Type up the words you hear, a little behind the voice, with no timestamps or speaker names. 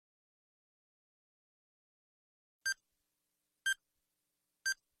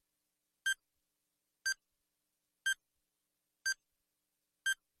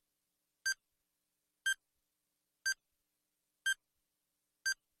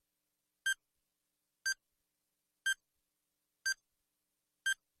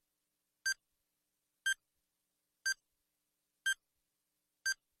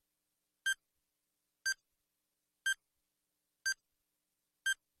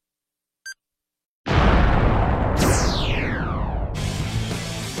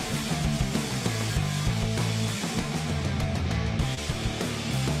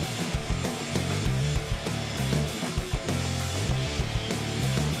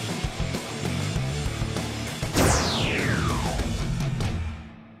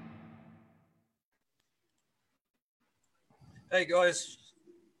Hey guys,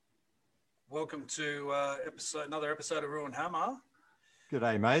 welcome to another episode of Roo Hammer.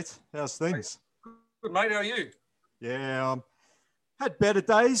 G'day, mate. How's things? Good, mate. How are you? Yeah, had better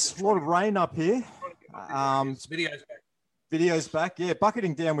days. A lot of rain up here. Videos back. Videos back. Yeah,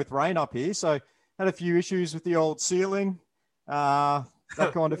 bucketing down with rain up here. So had a few issues with the old ceiling, that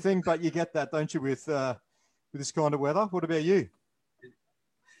kind of thing. But you get that, don't you, with this kind of weather? What about you?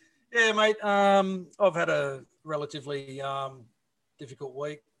 Yeah, mate. I've had a relatively difficult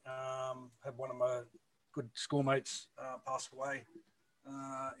week. Had one of my good schoolmates pass away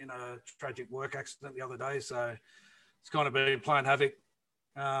in a tragic work accident the other day. So it's kind of been playing havoc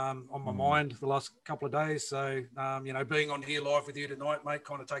on my mind the last couple of days. So, being on here live with you tonight, mate,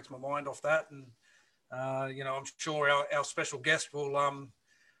 kind of takes my mind off that. And, I'm sure our special guest will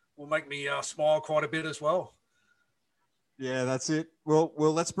make me smile quite a bit as well. Yeah, that's it. Well,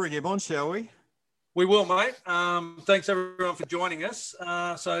 let's bring him on, shall we? We will, mate. Thanks, everyone, for joining us.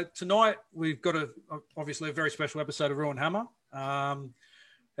 So tonight we've got obviously a very special episode of Roo Hammer. Our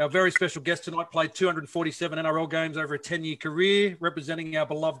very special guest tonight played 247 NRL games over a 10-year career, representing our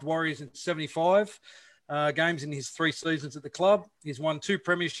beloved Warriors in 75 games in his 3 seasons at the club. He's won 2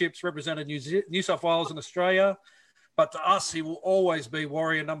 premierships, represented New South Wales and Australia. But to us, he will always be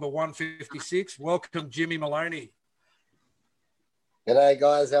Warrior number 156. Welcome, Jimmy Maloney. G'day,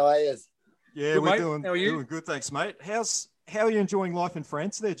 guys. How are you? Yeah, Good, we're mate. doing How are you? doing good, thanks, mate. How are you enjoying life in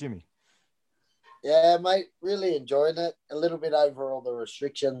France there, Jimmy? Yeah, mate, really enjoying it. A little bit over all the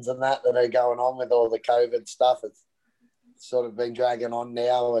restrictions and that are going on with all the COVID stuff. It's sort of been dragging on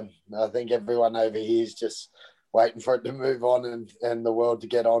now, and I think everyone over here is just waiting for it to move on and the world to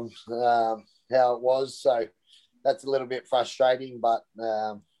get on how it was. So that's a little bit frustrating, but,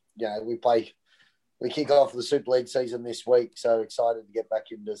 we kick off the Super League season this week, so excited to get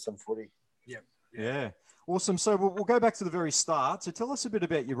back into some footy. Yeah. Awesome. So we'll go back to the very start. So tell us a bit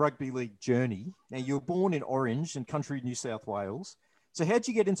about your rugby league journey. Now, you were born in Orange in country New South Wales. So how'd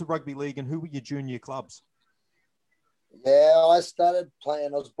you get into rugby league and who were your junior clubs? Yeah, I started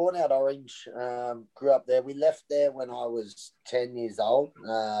playing. I was born out Orange, grew up there. We left there when I was 10 years old.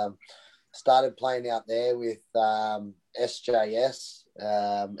 Started playing out there with SJS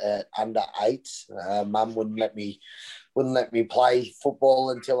at under 8s. Mum wouldn't let me play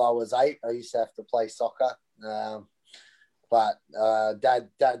football until I was 8. I used to have to play soccer, but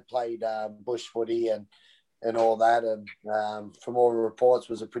Dad played bush footy and all that, and from all the reports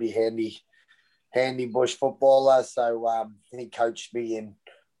was a pretty handy bush footballer. So he coached me in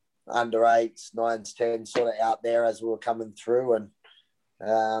under 8s, 9s, 10s, sort of out there as we were coming through, and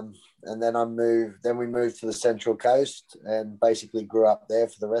then we moved to the Central Coast and basically grew up there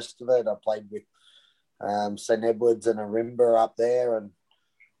for the rest of it. I played with St Edwards and Arimba up there, and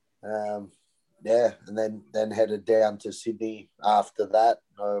and then headed down to Sydney after that.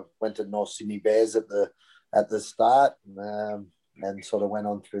 I went to North Sydney Bears at the start, and sort of went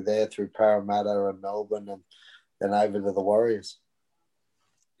on through there through Parramatta and Melbourne, and then over to the Warriors.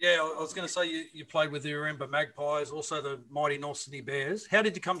 Yeah, I was going to say you played with the Arimba Magpies, also the mighty North Sydney Bears. How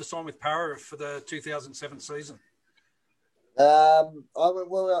did you come to sign with Para for the 2007 season? I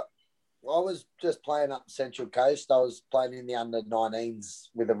was just playing up the Central Coast. I was playing in the under-19s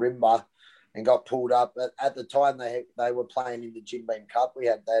with Arimba and got pulled up. At the time, they were playing in the Jim Beam Cup. They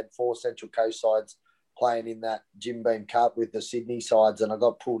had 4 Central Coast sides playing in that Jim Beam Cup with the Sydney sides, and I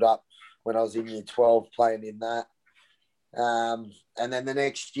got pulled up when I was in year 12 playing in that. And then the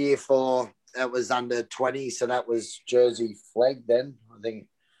next year that was under 20, so that was Jersey Flag then, I think.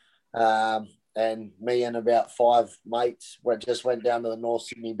 And me and about 5 mates went down to the North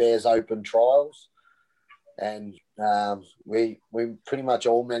Sydney Bears Open trials, and we pretty much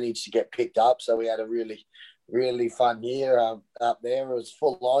all managed to get picked up. So we had a really, really fun year up there. It was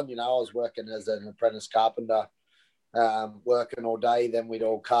full on, I was working as an apprentice carpenter, working all day. Then we'd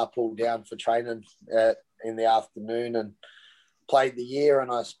all carpool down for training in the afternoon and played the year.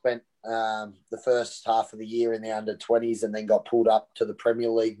 And I spent the first half of the year in the under-20s, and then got pulled up to the Premier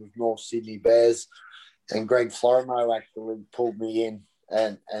League with North Sydney Bears. And Greg Florimo actually pulled me in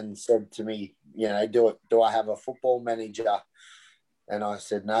and said to me, do I have a football manager? And I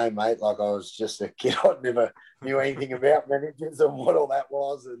said, no, mate. Like, I was just a kid. I never knew anything about managers and what all that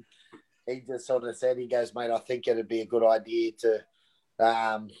was. And he just sort of said, he goes, mate, I think it'd be a good idea to,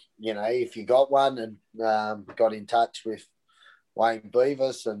 if you got one, and got in touch with Wayne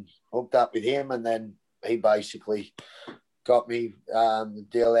Beavis and hooked up with him. And then he basically got me the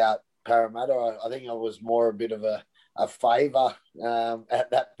deal out Parramatta. I think I was more a bit of a favour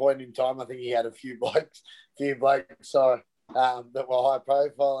at that point in time. I think he had a few blokes that were high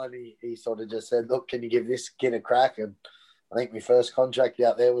profile, and he sort of just said, look, can you give this kid a crack? And I think my first contract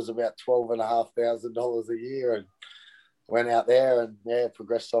out there was about $12,500 a year, and went out there and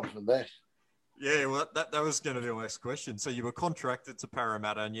progressed on from there. Yeah, well, that was going to be my next question. So you were contracted to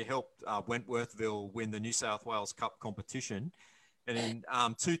Parramatta and you helped Wentworthville win the New South Wales Cup competition. And in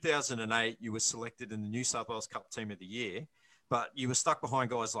 2008, you were selected in the New South Wales Cup Team of the Year, but you were stuck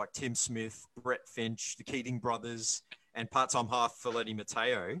behind guys like Tim Smith, Brett Finch, the Keating brothers, and part-time half Felipe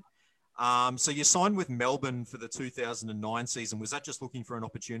Mateo. So you signed with Melbourne for the 2009 season. Was that just looking for an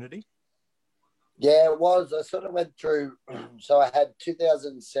opportunity? Yeah, it was. I sort of went through. So I had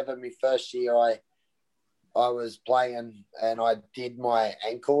 2007, my first year. I was playing and I did my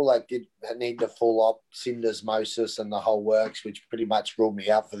ankle. I need the full op syndesmosis and the whole works, which pretty much ruled me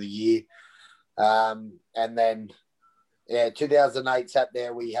out for the year. And then, 2008 sat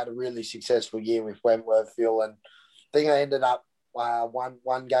there. We had a really successful year with Wentworthville, and I think I ended up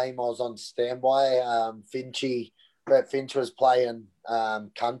one game I was on standby. Brett Finch was playing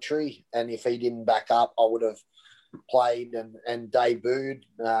country, and if he didn't back up, I would have played and debuted.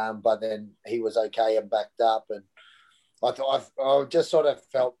 But then he was okay and backed up, and I just sort of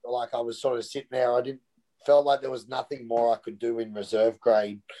felt like I was sort of sitting there. Felt like there was nothing more I could do in reserve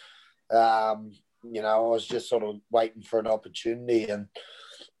grade. I was just sort of waiting for an opportunity, and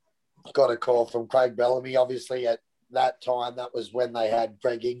got a call from Craig Bellamy. Obviously, at that time, that was when they had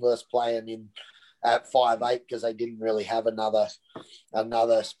Greg Inglis playing in at 5'8", because they didn't really have another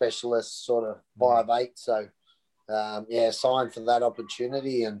specialist sort of 5'8". So, signed for that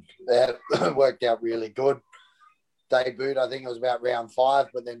opportunity, and that worked out really good. Debuted, I think it was about round 5,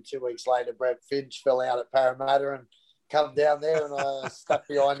 but then 2 weeks later, Brett Finch fell out at Parramatta and come down there, and I stuck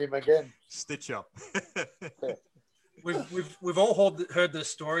behind him again. Stitch up. We've all heard the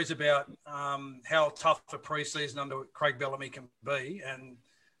stories about how tough a preseason under Craig Bellamy can be, and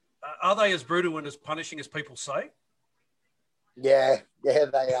are they as brutal and as punishing as people say? Yeah,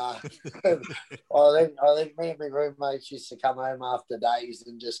 they are. I think me and my roommates used to come home after days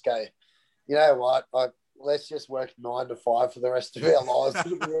and just go, you know what, let's just work 9 to 5 for the rest of our lives.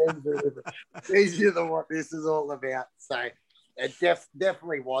 It's easier than what this is all about. So it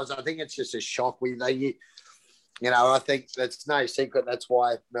definitely was. I think it's just a shock. I think that's no secret. That's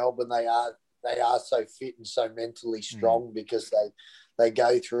why Melbourne, they are so fit and so mentally strong, because they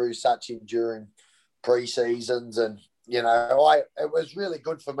go through such enduring pre-seasons, and it was really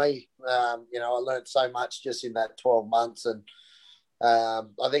good for me. I learned so much just in that 12 months, and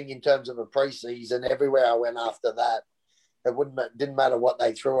I think in terms of a pre-season, everywhere I went after that, didn't matter what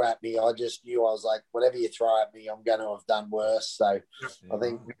they threw at me. I just knew, I was like, whatever you throw at me, I'm going to have done worse. So I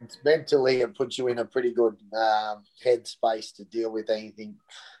think mentally it puts you in a pretty good headspace to deal with anything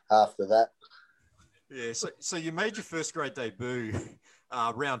after that. Yeah, so you made your first grade debut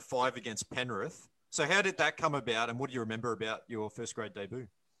round 5 against Penrith. So how did that come about, and what do you remember about your first grade debut?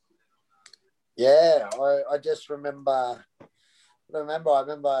 Yeah, I just remember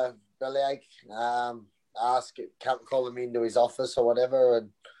Bellyache calling me into his office or whatever,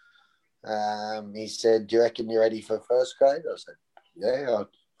 and he said, "Do you reckon you're ready for first grade?" I said, "Yeah."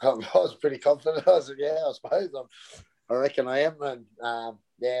 I was pretty confident. I said, "Yeah, I suppose I reckon I am." And I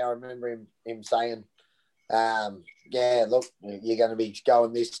remember him saying, look, you're going to be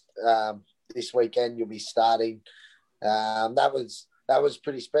going this weekend. You'll be starting. That was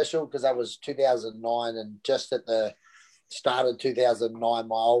pretty special, because that was 2009, and just at the start of 2009,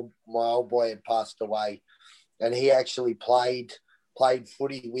 my old boy had passed away, and he actually played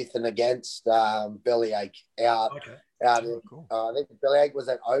footy with and against Bellyache out. Okay. Cool. I think Bellyache was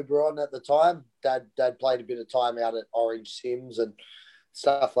at Oberon at the time. Dad played a bit of time out at Orange Sims and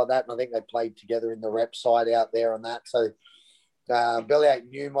stuff like that, and I think they played together in the rep side out there and that. So Bellyache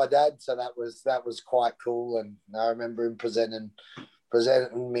knew my dad, so that was quite cool. And I remember him presenting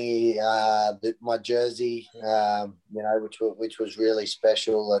me my jersey, which was really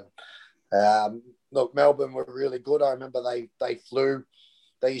special. And look, Melbourne were really good. I remember they flew.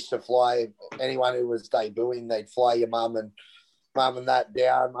 They used to fly anyone who was debuting. They'd fly your mum and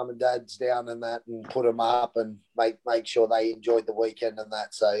dad's down and that, and put them up and make sure they enjoyed the weekend and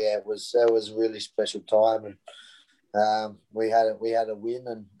that. So yeah, it was a really special time, and we had a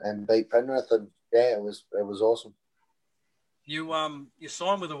win and beat Penrith, and yeah, it was awesome. You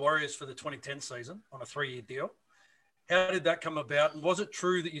signed with the Warriors for the 2010 season on a 3-year deal. How did that come about? And was it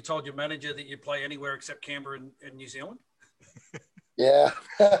true that you told your manager that you'd play anywhere except Canberra and New Zealand? Yeah,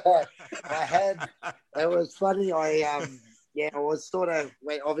 I had. It was funny. I was sort of,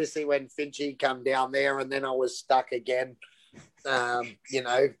 obviously when Finchy come down there, and then I was stuck again.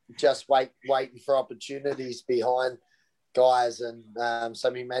 Just waiting for opportunities behind guys, and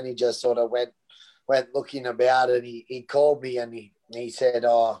so my manager sort of went went looking about, and he called me and he said,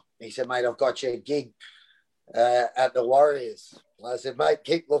 mate, I've got you a gig at the Warriors. I said, mate,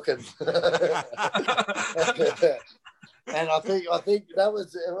 keep looking. And I think it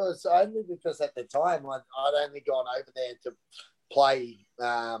was only because at the time I'd only gone over there to play,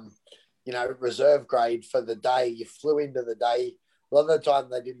 reserve grade for the day. You flew into the day. A lot of the time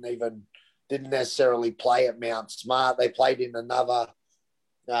they didn't necessarily play at Mount Smart. They played in another.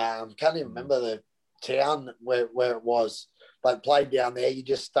 Can't even remember the town where it was, but played down there. You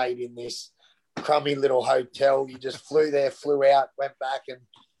just stayed in this crummy little hotel. You just flew there, flew out, went back, and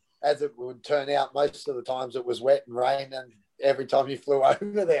as it would turn out, most of the times it was wet and rain, and every time you flew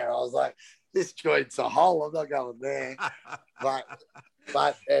over there, I was like, this joint's a hole. I'm not going there. but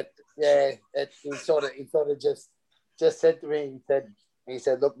he sort of just said to me, he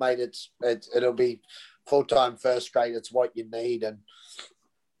said, look, mate, it'll be full-time first grade. It's what you need. And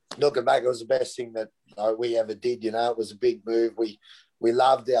looking back, it was the best thing that we ever did. It was a big move. We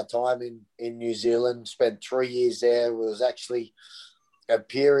loved our time in New Zealand, spent 3 years there. It was actually a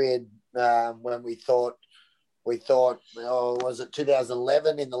period when we thought, was it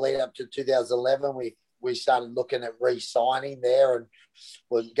 2011? In the lead up to 2011, we started looking at re-signing there, and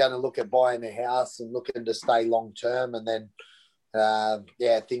we're going to look at buying a house and looking to stay long term. And then,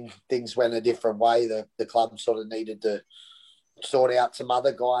 things went a different way. The club sort of needed to sort out some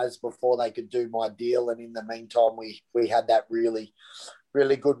other guys before they could do my deal. And in the meantime, we had that really,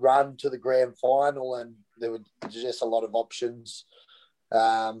 really good run to the grand final, and there were just a lot of options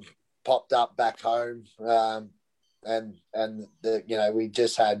popped up back home, we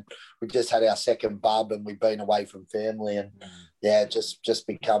just had our second bub, and we've been away from family, and just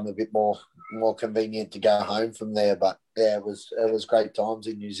become a bit more convenient to go home from there. But it was great times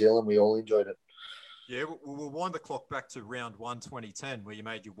in New Zealand. We all enjoyed it. Yeah, we'll wind the clock back to round 1, 2010, where you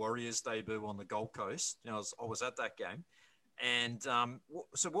made your Warriors debut on the Gold Coast. I was at that game. And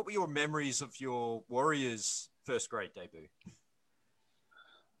so what were your memories of your Warriors first grade debut?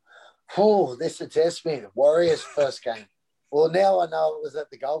 Oh, this will test me. The Warriors first game. Well, now I know it was at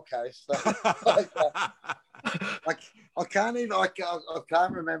the Gold Coast. I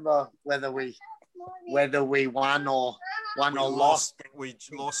can't remember whether we won or lost. We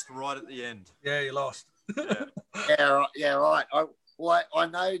lost right at the end. Yeah, you lost. Yeah, right. I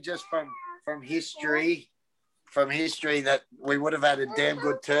know just from history that we would have had a damn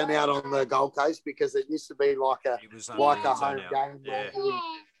good turnout on the Gold Coast, because it used to be like a home game. Yeah.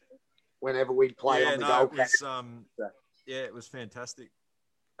 Whenever we play on the Gold Coast. It was fantastic.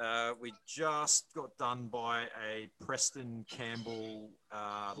 We just got done by a Preston Campbell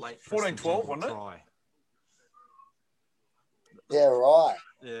late 14-12, wasn't it? Try. Yeah, right.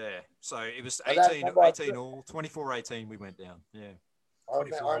 Yeah. So it was 18 all, 24-18 we went down. Yeah. I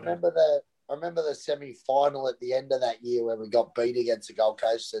remember the semi-final at the end of that year when we got beat against the Gold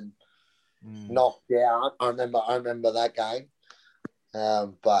Coast and knocked out. I remember that game.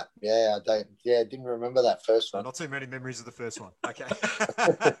 But I didn't remember that first one. Not too many memories of the first one. Okay.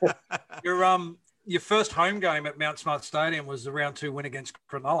 Your first home game at Mount Smart Stadium was the round 2 win against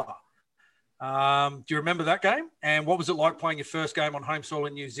Cronulla. Do you remember that game? And what was it like playing your first game on home soil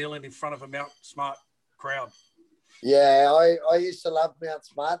in New Zealand in front of a Mount Smart crowd? Yeah, I used to love Mount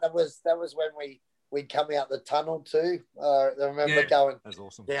Smart. That was when we'd come out the tunnel too. I remember going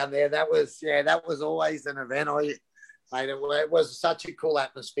awesome. Down there. That was always an event. Mate, it was such a cool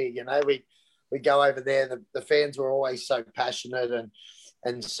atmosphere. We go over there. The fans were always so passionate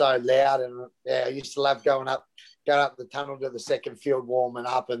and so loud. And I used to love going up the tunnel to the second field, warming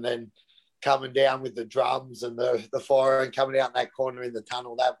up, and then coming down with the drums and the fire and coming out that corner in the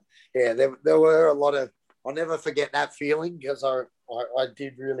tunnel. There were a lot of. I'll never forget that feeling, because I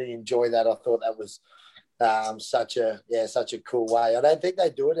did really enjoy that. I thought that was such a cool way. I don't think they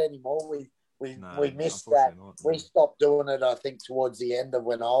do it anymore. We missed that. We stopped doing it, I think, towards the end of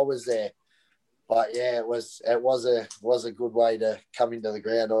when I was there. But it was a good way to come into the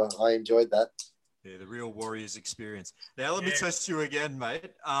ground. I enjoyed that. Yeah, the real Warriors experience. Now let me test you again,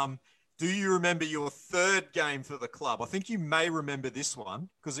 mate. Do you remember your third game for the club? I think you may remember this one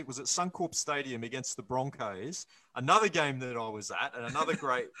because it was at Suncorp Stadium against the Broncos. Another game that I was at, and another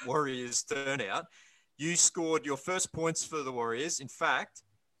great Warriors turnout. You scored your first points for the Warriors. In fact,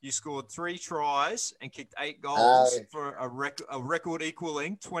 you scored 3 tries and kicked 8 goals for a record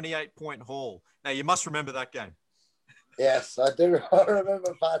equaling 28-point haul. Now, you must remember that game. Yes, I do. I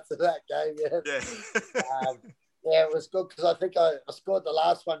remember parts of that game, Yeah, it was good because I think I scored the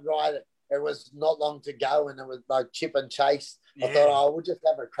last one right. It was not long to go, and it was like chip and chase. Yeah. I thought, we'll just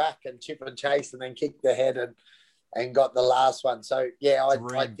have a crack and chip and chase and then kick the head and got the last one. So,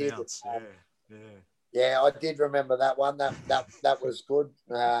 I did. Yeah, I did remember that one. That was good.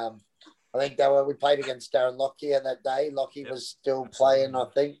 I think we played against Darren Lockyer that day. Lockyer was still playing, I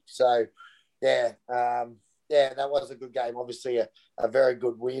think. So, yeah, that was a good game. Obviously, a very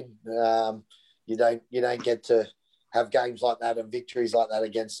good win. You don't get to have games like that and victories like that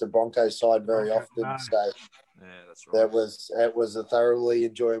against the Broncos side very often. No. So, that's right. It was a thoroughly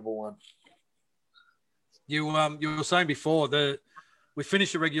enjoyable one. You were saying before we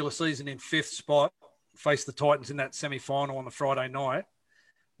finished the regular season in 5th spot, faced the Titans in that semi-final on the Friday night,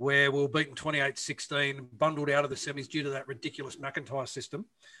 where we were beaten 28-16, bundled out of the semis due to that ridiculous McIntyre system.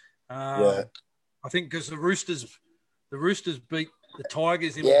 I think because the Roosters beat the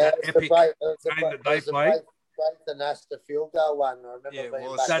Tigers in that epic game that they played. The Nasta field goal one. I remember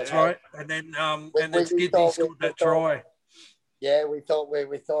being back. That's right. And then Skiddy scored that try. Yeah, we thought we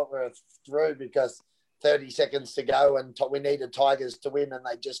were through because 30 seconds to go and we needed Tigers to win, and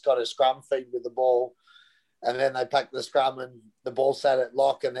they just got a scrum feed with the ball. And then they packed the scrum and the ball sat at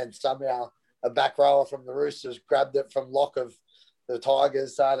lock, and then somehow a back rower from the Roosters grabbed it from lock of the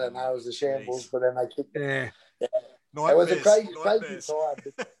Tigers. So I don't know, it was a shambles, but then they kicked it. Yeah. It was a crazy time.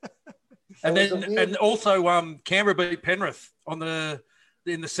 And also Canberra beat Penrith in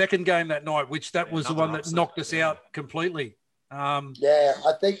the second game that night, which was the one that knocked us out completely. I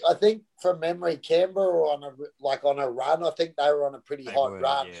think from memory, Canberra were on a run. I think they were on a pretty hot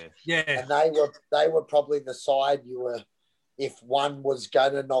run. Yeah. And they were probably the side if one was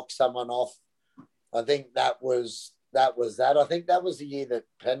going to knock someone off. I think that was that. I think that was the year that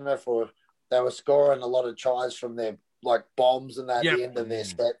Penrith they were scoring a lot of tries from their bombs and at the end of their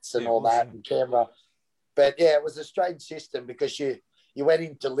sets and all that, and Canberra. But it was a strange system because you went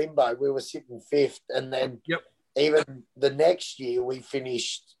into limbo. We were sitting 5th, and then even the next year we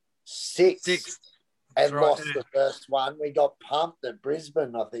finished 6th and lost the first one. We got pumped at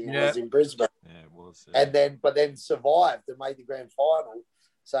Brisbane. I think it was in Brisbane. Yeah, it was. And then survived and made the grand final.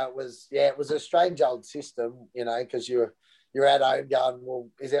 So it was a strange old system, because you're at home going, well,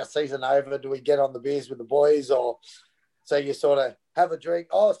 is our season over? Do we get on the beers with the boys? Or so you sort of have a drink.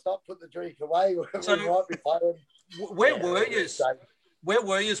 Oh, stop, put the drink away. We might be playing. Where were you? Where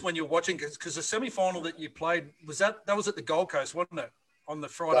were you when you were watching? Because the semi-final that you played, was at the Gold Coast, wasn't it? On the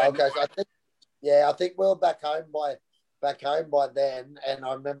Friday night. I think we were back home by then. And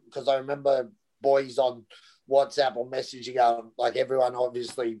I remember boys on WhatsApp or messaging going, everyone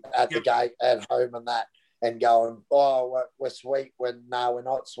obviously at the gate at home and that, and going, oh, we're sweet when no, we're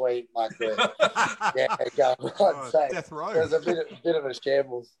not sweet. We're going on. So death row. It was a bit of a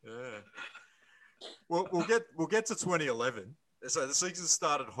shambles. Yeah. Well, we'll get to 2011. So the season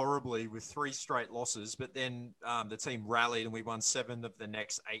started horribly with 3 straight losses, but then the team rallied and we won 7 of the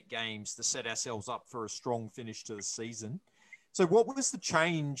next 8 games to set ourselves up for a strong finish to the season. So what was the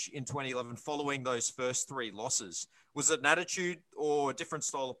change in 2011 following those first 3 losses? Was it an attitude or a different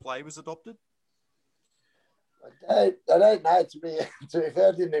style of play was adopted? I don't know. To be fair,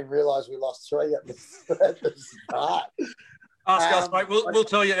 I didn't even realise we lost 3 at the start. Ask us, mate. We'll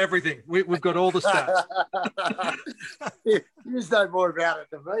tell you everything. We've got all the stats. You know more about it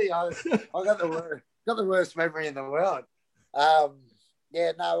than me. I got the worst memory in the world. I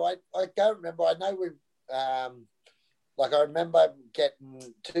don't remember. I know I remember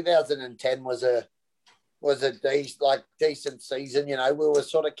getting 2010 was a decent season. We were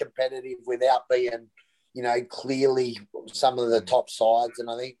sort of competitive without being, clearly some of the top sides, and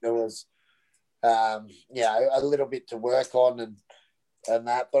I think there was. A little bit to work on and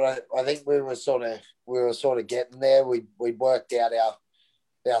that, but I think we were sort of getting there. We'd worked out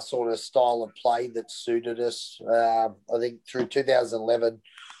our sort of style of play that suited us. I think through 2011,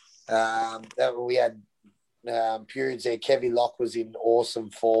 that we had periods there. Kevy Locke was in awesome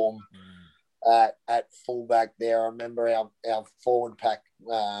form at fullback there. I remember our forward pack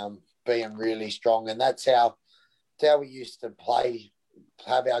being really strong, and that's how we used to play.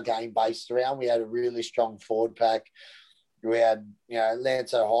 Have our game based around. We had a really strong forward pack. We had,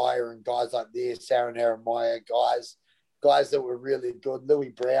 Lance O'Hire and guys like this, Aaron Eremaya, guys that were really good. Louis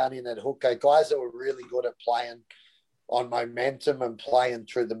Brown in at hooker, guys that were really good at playing on momentum and playing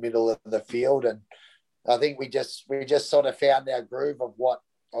through the middle of the field. And I think we just sort of found our groove of what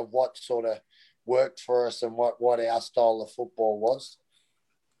sort of worked for us and what our style of football was.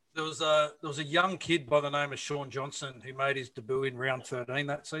 There was a young kid by the name of Sean Johnson who made his debut in round 13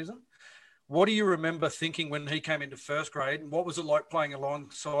 that season. What do you remember thinking when he came into first grade, and what was it like playing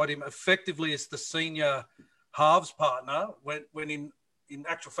alongside him effectively as the senior halves partner when in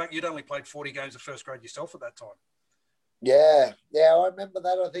actual fact you'd only played 40 games of first grade yourself at that time? Yeah, I remember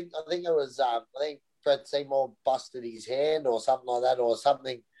that. I think it was Brett Seymour busted his hand or something like that, or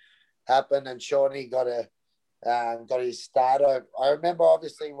something happened, and Shawnee got his start. I remember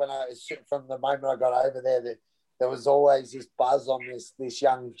obviously from the moment I got over there that there was always this buzz on this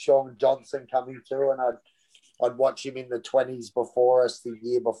young Sean Johnson coming through, and I'd watch him in the 20s before us, the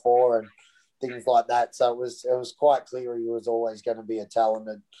year before, and things like that. So it was quite clear he was always going to be a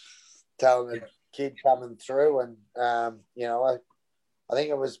talented kid coming through, and I think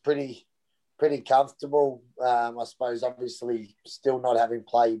it was pretty comfortable. I suppose obviously still not having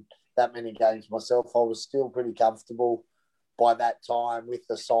played that many games myself, I was still pretty comfortable by that time with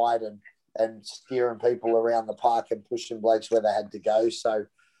the side and steering people around the park and pushing blokes where they had to go. So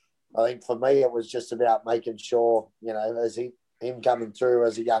I think for me, it was just about making sure, as him coming through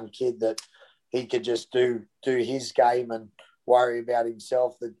as a young kid, that he could just do his game and worry about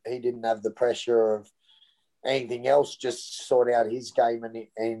himself, that he didn't have the pressure of anything else, just sort out his game and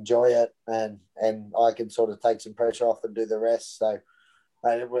enjoy it. And I can sort of take some pressure off and do the rest. So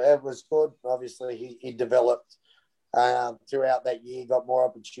it was good. Obviously, he developed throughout that year, got more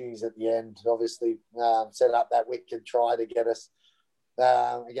opportunities at the end. Obviously, set up that wicked try to get us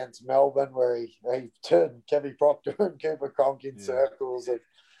against Melbourne, where he turned Kevin Proctor and Cooper Cronk in circles, and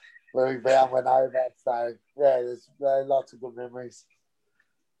Louis Brown went over. So, there's lots of good memories.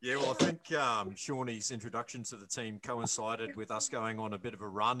 Yeah, well, I think Shawnee's introduction to the team coincided with us going on a bit of a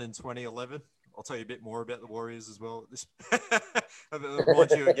run in 2011. I'll tell you a bit more about the Warriors as well. I'll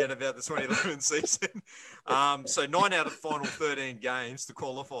remind you again about the 2011 season. So 9 out of the final 13 games to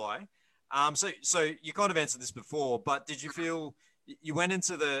qualify. So you kind of answered this before, but did you feel you went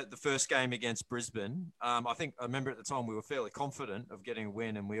into the first game against Brisbane? I remember at the time we were fairly confident of getting a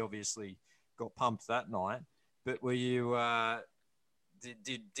win, and we obviously got pumped that night. But were you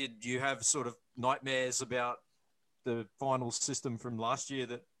did you have sort of nightmares about the final system from last year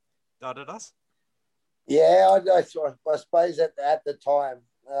that started us? Yeah, I suppose at the time,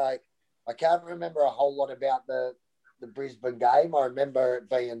 I can't remember a whole lot about the Brisbane game. I remember it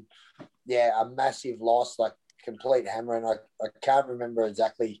being, a massive loss, like complete hammer, and I can't remember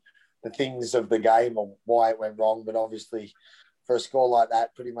exactly the things of the game or why it went wrong, but obviously for a score like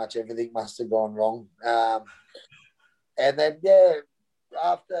that, pretty much everything must have gone wrong. And then,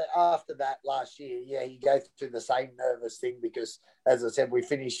 after that last year, you go through the same nervous thing because, as I said, we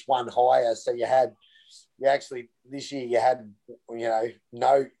finished one higher, so this year you had,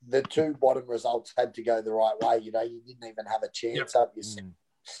 the two bottom results had to go the right way. You didn't even have a chance up yourself.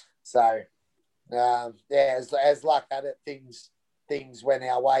 So, as luck had it, things went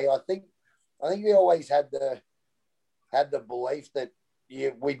our way. I think we always had the belief that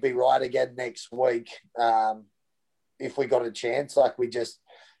we'd be right again next week if we got a chance. Like we just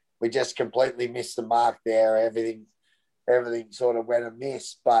completely missed the mark there. Everything sort of went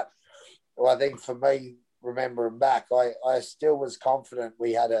amiss. But I think for me, remembering back, I still was confident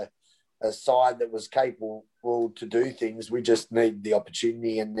we had a side that was capable to do things. We just needed the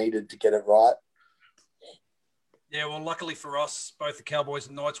opportunity and needed to get it right. Yeah, well, luckily for us, both the Cowboys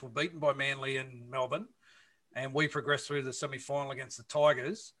and Knights were beaten by Manly and Melbourne, and we progressed through the semi-final against the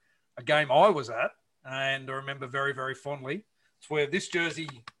Tigers, a game I was at, and I remember very, very fondly. It's where this jersey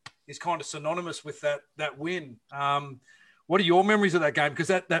is kind of synonymous with that win. What are your memories of that game? Because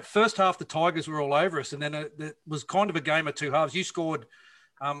that first half, the Tigers were all over us, and then it was kind of a game of two halves. You scored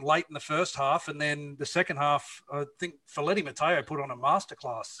late in the first half, and then the second half, I think Feletti Mateo put on a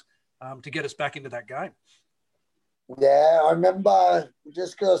masterclass to get us back into that game. Yeah, I remember,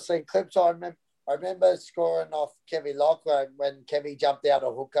 just because I've seen clips, I remember scoring off Kevy Lockwood when Kevy jumped out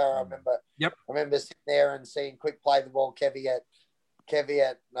a hooker. I remember sitting there and seeing quick play the ball, Kevy at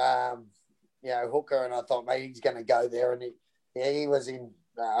hooker, and I thought, mate, he's going to go there. And he was in,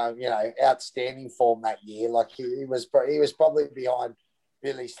 outstanding form that year. Like he was probably behind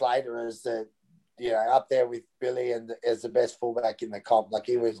Billy Slater as up there with Billy and as the best fullback in the comp. Like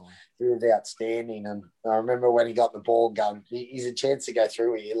he was outstanding. And I remember when he got the ball going, he's a chance to go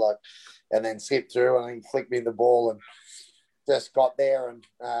through here, and then slipped through and he flicked me the ball and just got there and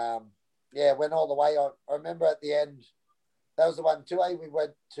went all the way. I remember at the end, that was the one 2A we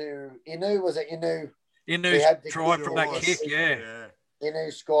went to Inu. Was it Inu? Inu tried from that kick, yeah.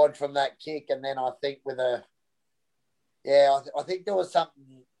 Inu scored from that kick, and then I think I think there was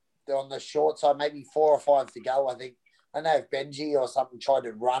something on the short side, maybe 4 or 5 to go. I don't know if Benji or something tried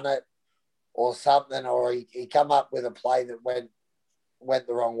to run it or something, or he come up with a play that went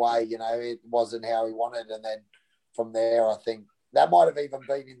the wrong way. It wasn't how he wanted, and then from there, I think that might have even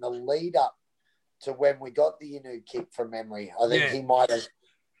been in the lead up to when we got the Inu kick from memory. I think he might have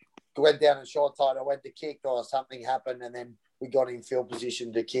went down a short side or went to kick or something happened, and then we got in field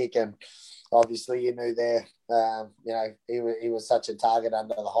position to kick, and obviously you knew there, he was such a target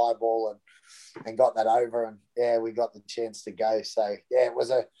under the high ball and got that over, and yeah, we got the chance to go. So yeah, it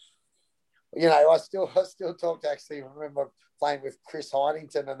was I still talk to actually remember playing with Chris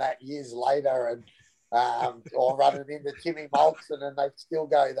Heinington and that years later, and or running into Timmy Molson, and they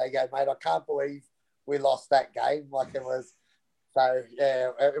go, mate, I can't believe we lost that game. Like it was. So,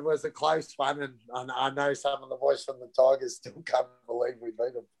 yeah, it was a close one, and I know some of the boys from the Tigers still can't believe we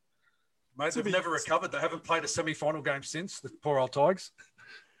beat them. Mate, they've never recovered. They haven't played a semi-final game since, the poor old Tigers.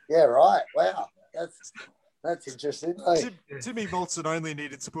 Yeah, right. Wow. That's interesting. Timmy Maltson only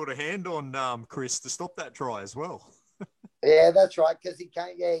needed to put a hand on Chris to stop that try as well. Yeah, that's right, because he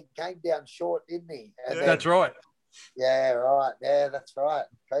came down short, didn't he? That's right. Yeah, right. Yeah, that's right.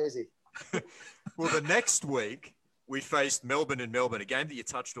 Crazy. Well, the next week, we faced Melbourne in Melbourne, a game that you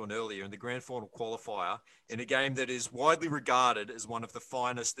touched on earlier in the grand final qualifier, in a game that is widely regarded as one of the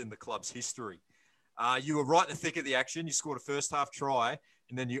finest in the club's history. You were right in the thick of the action. You scored a first half try,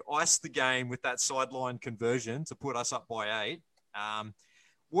 and then you iced the game with that sideline conversion to put us up by 8.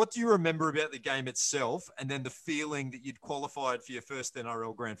 What do you remember about the game itself, and then the feeling that you'd qualified for your first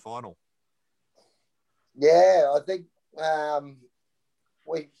NRL grand final? Yeah, I think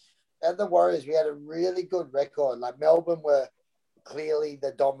at the Warriors, we had a really good record. Like Melbourne were clearly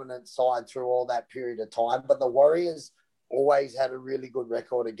the dominant side through all that period of time, but the Warriors always had a really good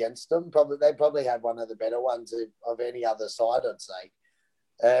record against them. They probably had one of the better ones of any other side, I'd say.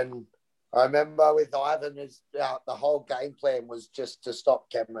 And I remember with Ivan, the whole game plan was just to stop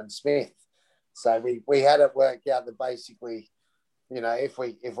Cameron Smith. So we had it worked out that basically, if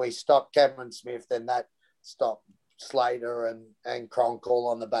we stop Cameron Smith, then that stopped Slater and Cronk all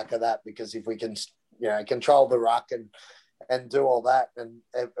on the back of that, because if we can, control the ruck and do all that, and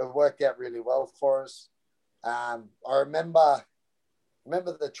it worked out really well for us. I remember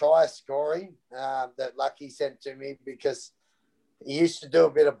the try scoring that Lucky sent to me, because he used to do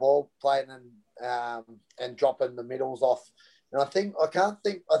a bit of ball playing and dropping the middles off. And I think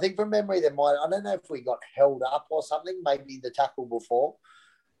from memory I don't know if we got held up or something, maybe the tackle before.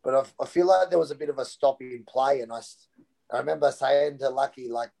 But I feel like there was a bit of a stop in play, and I remember saying to Lucky,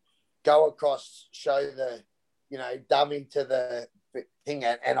 like, go across, show the, dummy to the thing,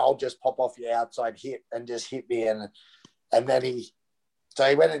 and I'll just pop off your outside hip and just hit me. And then he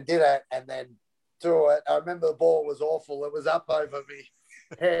went and did it, and then threw it. I remember the ball was awful. It was up over me,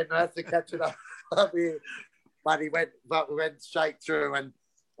 and I had to catch it up here. But we went straight through, and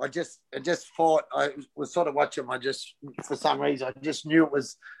I just thought, I was sort of watching. For some reason, I just knew it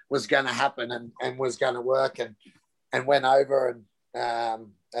was going to happen and was going to work, and went over,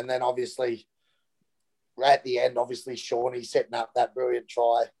 and then obviously at the end, obviously Shawnee setting up that brilliant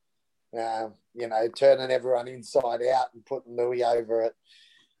try, turning everyone inside out and putting Louis over it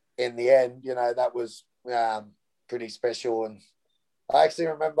in the end. That was pretty special. And I actually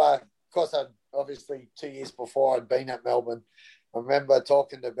remember, of course, obviously 2 years before I'd been at Melbourne. I remember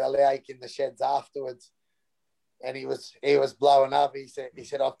talking to Bellyache in the sheds afterwards, and he was blowing up. He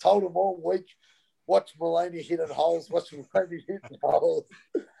said, I've told him all week, watch Maloney hitting holes, watch Maloney hitting holes.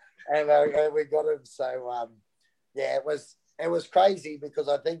 And we got him. So, it was crazy, because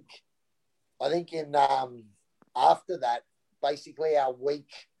I think in after that, basically our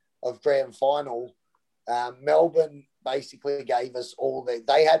week of grand final, Melbourne basically gave us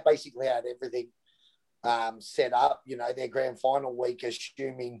they had everything set up, their grand final week,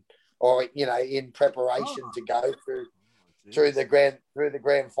 assuming, or in preparation to go through the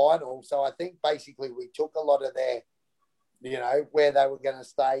grand final. So I think basically we took a lot of their, where they were going to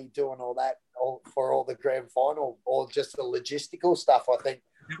stay, doing all that for all the grand final, or just the logistical stuff. I think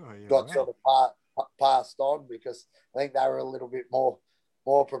sort of passed on, because I think they were a little bit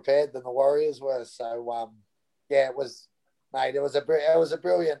more prepared than the Warriors were. So it was, mate. It was a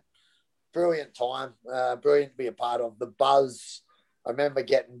brilliant time, brilliant to be a part of. The buzz. I remember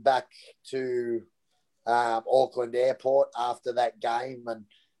getting back to Auckland Airport after that game, and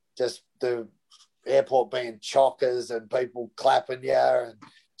just the airport being chockers and people clapping you and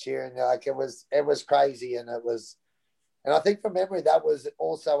cheering you. Like it was crazy, and I think from memory that was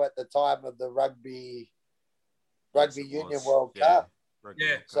also at the time of the rugby union World Cup.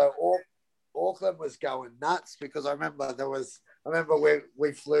 Yeah. So Auckland was going nuts, because I remember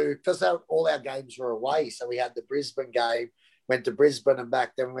we flew, because all our games were away. So we had the Brisbane game, went to Brisbane and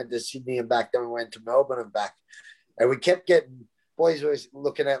back, then we went to Sydney and back, then we went to Melbourne and back. And we kept getting, boys were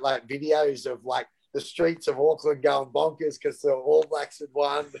looking at like videos of like the streets of Auckland going bonkers because the All Blacks had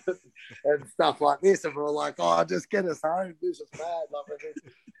won and stuff like this. And we were like, oh, just get us home. This is bad. Like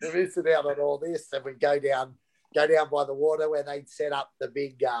we're missing out on all this. And we go down go down by the water where they'd set up the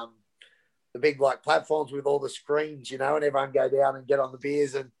big like platforms with all the screens, and everyone go down and get on the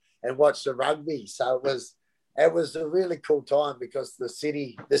beers and watch the rugby. So it was a really cool time because the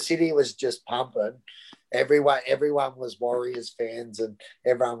city was just pumping. Everyone was Warriors fans and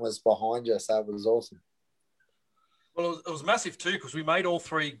everyone was behind you. So it was awesome. Well, it was massive too because we made all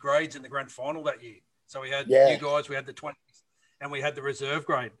 3 grades in the grand final that year. So we had you guys, we had the 20s, and we had the reserve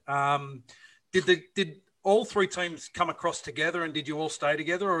grade. Did all 3 teams come across together, and did you all stay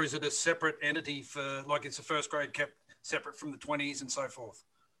together, or is it a separate entity for like it's the first grade kept separate from the 20s and so forth?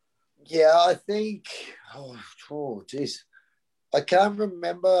 Yeah, I think. Oh, geez, I can't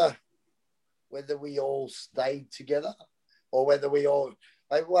remember whether we all stayed together or whether we all.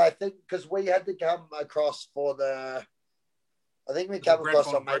 I think because we had to come across for the. I think we come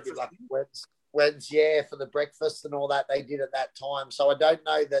across on maybe like Wednesday, for the breakfast and all that they did at that time. So I don't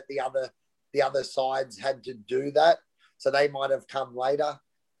know that the other sides had to do that, so they might have come later.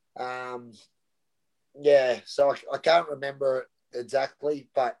 So I can't remember exactly,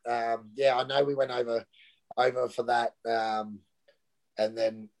 but I know we went over for that, and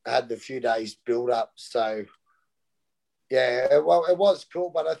then had the few days build up. So it was cool,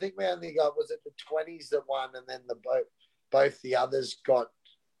 but I think we only got, was it the 20s that won, and then both the others got,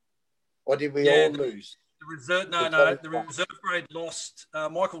 or did we all lose? The reserve grade lost.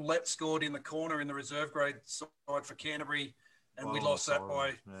 Michael Lett scored in the corner in the reserve grade side for Canterbury, and we lost that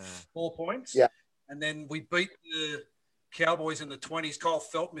by 4 points. Yeah. And then we beat the Cowboys in the 20s. Kyle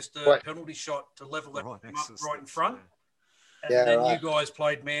Felt missed a penalty shot to level that up right in front. And then you guys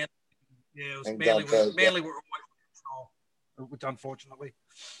played Manly. Yeah, it was Manly were always in control, unfortunately.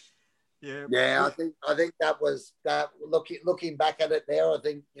 Yeah. I think that was that. Looking back at it now, I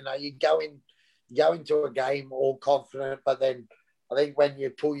think you go into a game all confident, but then I think when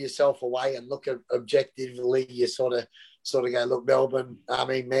you pull yourself away and look at objectively, you sort of go, look, Melbourne. I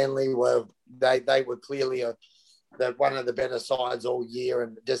mean, Manly were clearly one of the better sides all year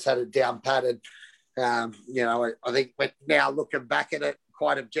and just had it down patted. I think now looking back at it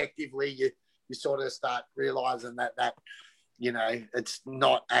quite objectively, you sort of start realising that it's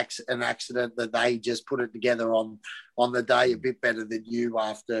not an accident that they just put it together on the day a bit better than you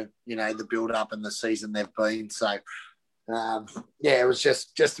after, the build-up and the season they've been. So, it was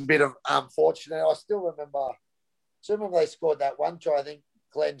just a bit of unfortunate. I still remember they scored that one try. I think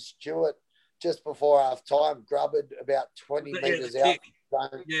Glenn Stewart, just before half-time, grubbered about 20 metres out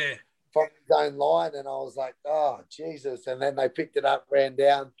from his own line, and I was like, oh, Jesus. And then they picked it up, ran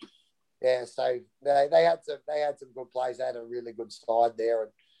down. Yeah, so they had some good plays. They had a really good side there,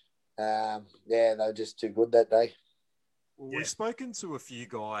 and they were just too good that day. Well, we've spoken to a few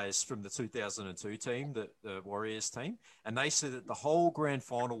guys from the 2002 team, the Warriors team, and they said that the whole grand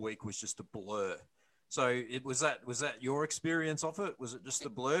final week was just a blur. So was that your experience of it? Was it just a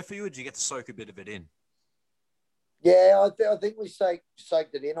blur for you, or did you get to soak a bit of it in? Yeah, I think we soaked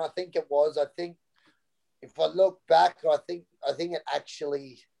it in. I think it was. I think if I look back, I think it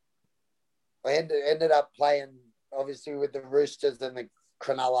actually. I ended up playing, obviously, with the Roosters and the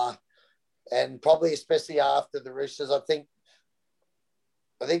Cronulla, and probably especially after the Roosters, I think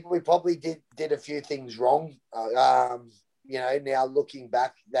we probably did a few things wrong. Now looking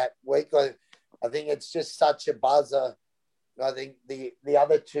back that week, I think it's just such a buzzer. I think the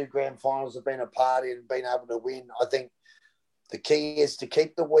other 2 grand finals have been a party and been able to win. I think the key is to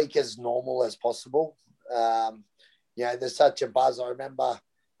keep the week as normal as possible. There's such a buzz. I remember.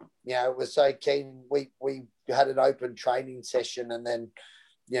 It was so keen. We had an open training session, and then,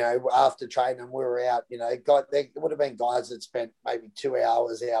 after training, we were out. There would have been guys that spent maybe 2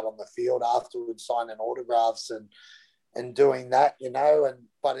 hours out on the field afterwards signing autographs and doing that.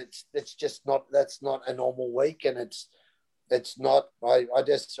 But it's just not. That's not a normal week, and it's not. I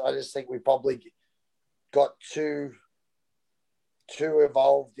just think we probably got too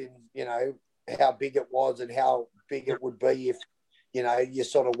involved in how big it was and how big it would be if. You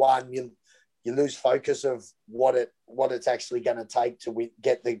sort of won, you lose focus of what it's actually going to take to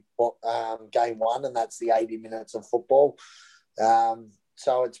get the game won, and that's the 80 minutes of football.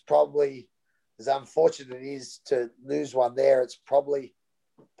 So it's probably, as unfortunate it is to lose one there, it's probably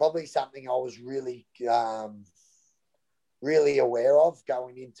something I was really really aware of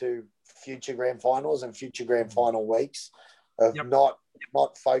going into future grand finals and future grand final weeks of not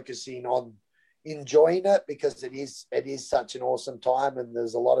focusing on enjoying it, because it is such an awesome time, and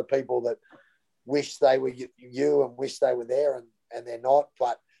there's a lot of people that wish they were you and wish they were there, and they're not,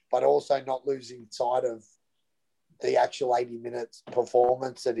 but also not losing sight of the actual 80 minutes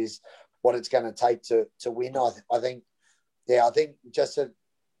performance that is what it's going to take to win. I think just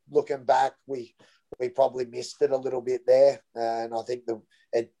looking back, we we probably missed it a little bit there. And I think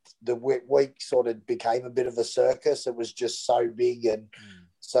the week sort of became a bit of a circus. It was just so big and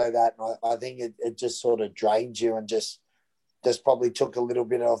so that I think it just sort of drained you and just probably took a little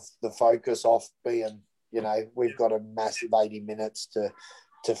bit of the focus off being, you know, we've got a massive 80 minutes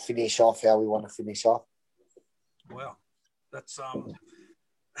to finish off how we want to finish off. Wow, that's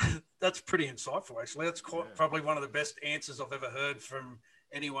that's pretty insightful, actually. That's probably one of the best answers I've ever heard from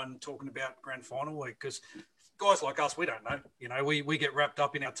anyone talking about grand final week, because guys like us, we don't know. You know, we get wrapped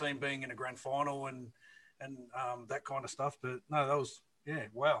up in our team being in a grand final and that kind of stuff. But no, that was, yeah,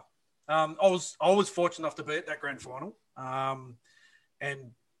 wow. I was fortunate enough to be at that grand final.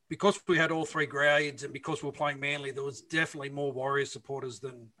 And because we had all three grades and because we were playing Manly, there was definitely more Warriors supporters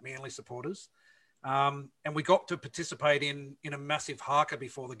than Manly supporters. And we got to participate in a massive haka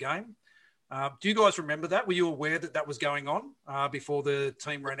before the game. Do you guys remember that? Were you aware that was going on before the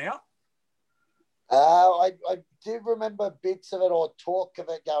team ran out? I do remember bits of it or talk of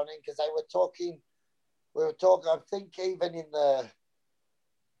it going in because we were talking, I think even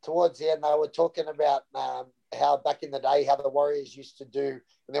towards the end, they were talking about how back in the day, how the Warriors used to do,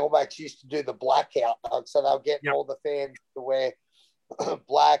 and the All Blacks used to do the blackout. So they'll get all the fans to wear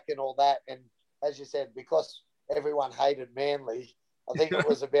black and all that. And as you said, because everyone hated Manly, I think it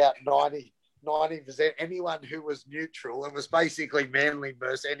was about 90% anyone who was neutral. It was basically Manly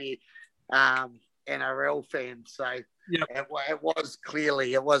versus any NRL fan. So it was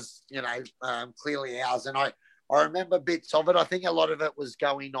clearly ours. And I remember bits of it. I think a lot of it was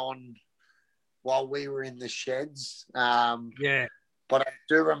going on while we were in the sheds. But I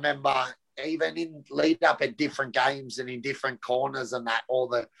do remember even in lead up at different games and in different corners and that, all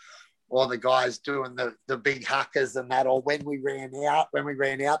the guys doing the big huckers and that, or when we ran out,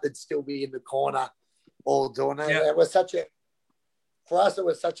 they'd still be in the corner all doing it. It was for us, it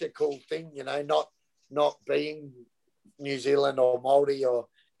was such a cool thing, you know, not being New Zealand or Māori or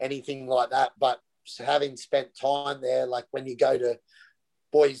anything like that, but having spent time there, like when you go to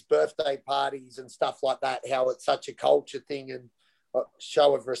boys' birthday parties and stuff like that, how it's such a culture thing and a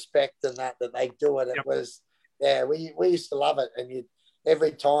show of respect and that they do it. It was, we used to love it. And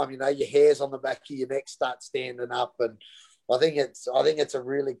every time, you know, your hairs on the back of your neck start standing up. And I think it's a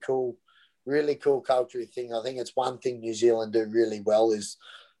really cool culture thing. I think it's one thing New Zealand do really well is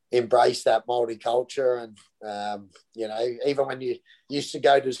embrace that Māori culture. And, you know, even when you used to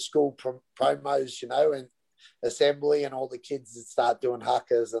go to school promos, you know, and assembly and all the kids that start doing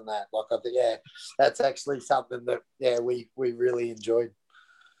huckers and that, like, I think, that's actually something that, we really enjoyed.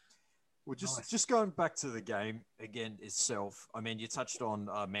 Well, just going back to the game again itself, I mean, you touched on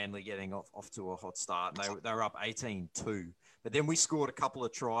Manly getting off to a hot start, and they were up 18-2. But then we scored a couple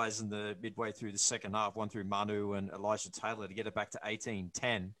of tries in the midway through the second half, one through Manu and Elijah Taylor to get it back to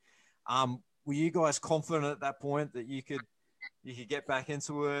 18-10. Were you guys confident at that point that you could get back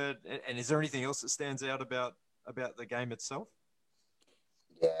into it? And is there anything else that stands out about the game itself?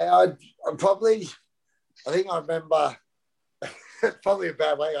 Yeah, I think I remember. It's probably a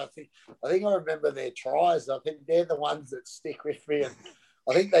bad way. I think I remember their tries. I think they're the ones that stick with me, and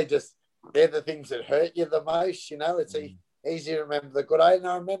I think they're the things that hurt you the most. You know, it's easy to remember the good. I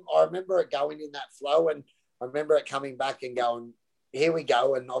remember it going in that flow, and I remember it coming back and going, here we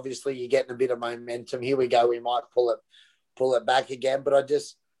go. And obviously, you're getting a bit of momentum. Here we go. We might pull it back again. But I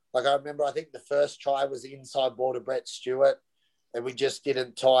remember. I think the first try was the inside ball to Brett Stewart, and we just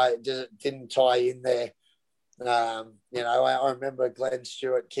didn't tie in there. You know, I remember Glenn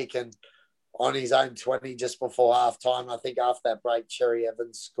Stewart kicking on his own 20 just before halftime. I think after that break, Cherry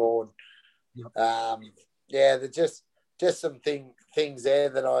Evans scored. There's just some things there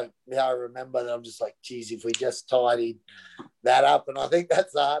that I remember that I'm just like, geez, if we just tidied that up. And I think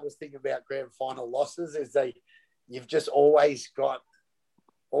that's the hardest thing about grand final losses is you've just always got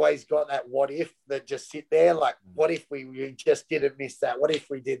that what if that just sit there. Like, what if we just didn't miss that? What if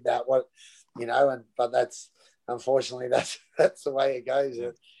we did that? What, you know, but that's, unfortunately, that's the way it goes.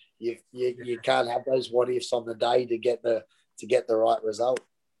 You can't have those what ifs on the day to get the right result.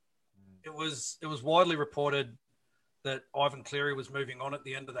 It was widely reported that Ivan Cleary was moving on at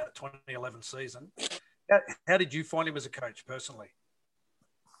the end of that 2011 season. How did you find him as a coach personally?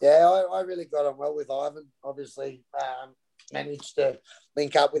 Yeah, I really got on well with Ivan. Obviously, managed to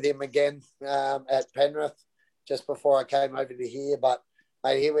link up with him again at Penrith just before I came over to here, but.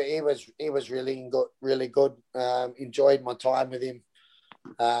 He was really good. Enjoyed my time with him.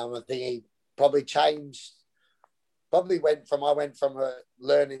 I think he probably changed. I went from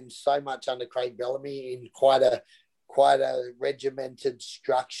learning so much under Craig Bellamy in quite a regimented,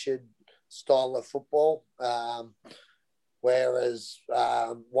 structured style of football. whereas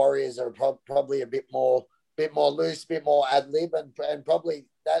Warriors are probably a bit more loose, a bit more ad lib, and probably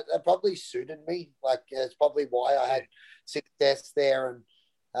that probably suited me. Like it's probably why I had success there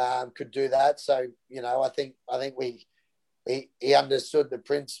and could do that. So I think he understood the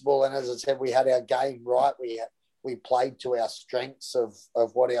principle, and as I said, we had our game right. We played to our strengths of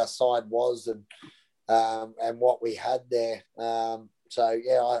what our side was and what we had there. So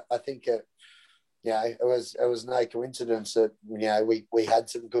yeah, I think it was no coincidence that we had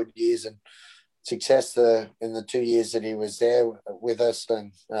some good years and success in the 2 years that he was there with us,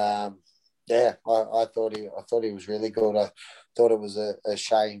 and I thought he was really good. I thought it was a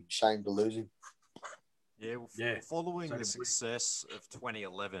shame to lose him. Following the success of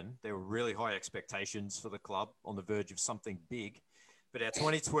 2011, there were really high expectations for the club, on the verge of something big. But our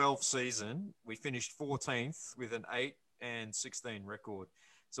 2012 season, we finished 14th with an 8-16 record.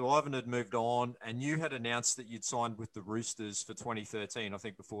 So Ivan had moved on, and you had announced that you'd signed with the Roosters for 2013, I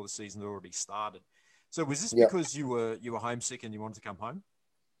think before the season had already started. So was this because you were homesick and you wanted to come home?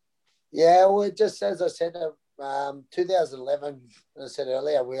 Yeah, well, just as I said, 2011, as I said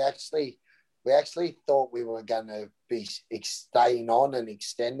earlier, we actually thought we were going to be staying on and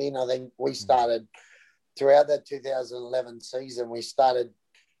extending. I think we started throughout that 2011 season, we started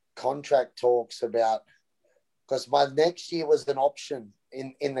contract talks about, because my next year was an option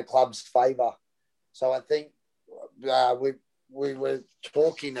in the club's favour. So I think we were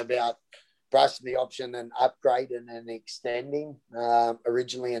talking about brushing the option and upgrading and extending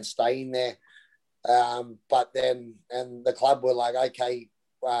originally and staying there. But then, and the club were like, okay,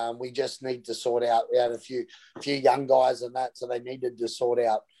 we just need to sort out. We had a few young guys and that, so they needed to sort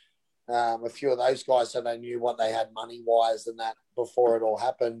out a few of those guys so they knew what they had money-wise and that before it all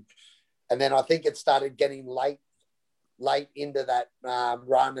happened. And then I think it started getting late into that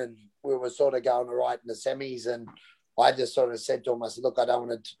run, and we were sort of going all right in the semis, and I just sort of said to him, I said, look, I don't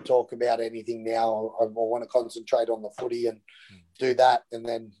want to talk about anything now. I want to concentrate on the footy and do that. And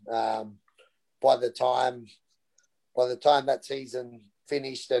then by the time that season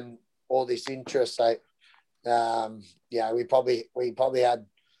finished and all this interest, we probably had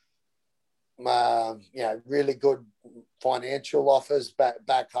really good financial offers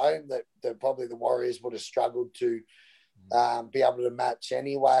back home that probably the Warriors would have struggled to be able to match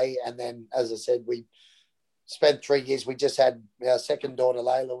anyway. And then, as I said, we spent 3 years. We just had our second daughter,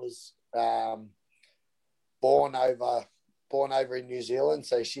 Layla, was born over in New Zealand,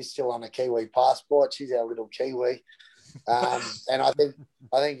 so she's still on a Kiwi passport. She's our little Kiwi, and I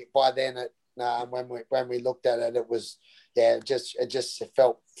think by then, when we looked at it, it was it just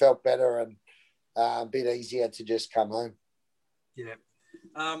felt better and a bit easier to just come home. Yeah.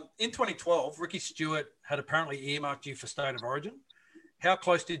 In 2012, Ricky Stewart had apparently earmarked you for State of Origin. How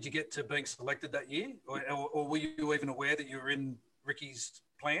close did you get to being selected that year? Or were you even aware that you were in Ricky's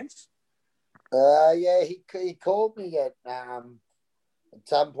plans? He called me at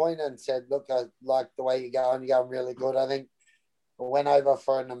some point and said, look, I like the way you're going really good. I think I went over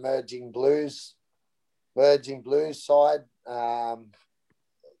for an emerging blues side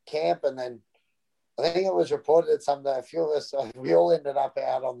camp, and then I think it was reported that someday a few of us, we all ended up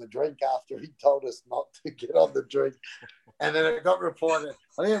out on the drink after he told us not to get on the drink. And then it got reported,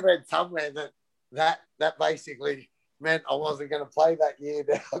 I think I read somewhere that basically meant I wasn't going to play that year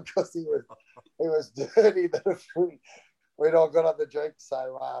now because he was dirty that we'd all got on the drink.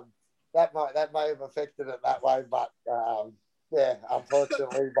 So that may have affected it that way. But,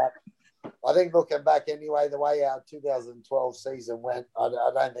 unfortunately. But I think looking back anyway, the way our 2012 season went, I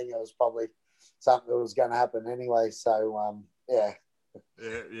don't think it was probably something that was going to happen anyway. So, Yeah.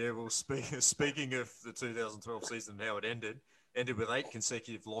 Well, speaking of the 2012 season and how it ended with 8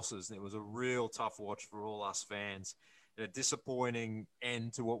 consecutive losses, and it was a real tough watch for all us fans. A disappointing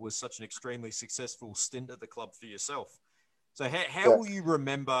end to what was such an extremely successful stint at the club for yourself. So how will you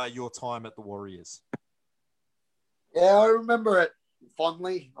remember your time at the Warriors? Yeah, I remember it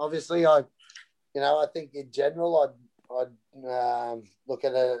fondly. Obviously, I think in general, I'd look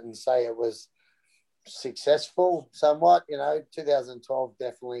at it and say it was successful somewhat. 2012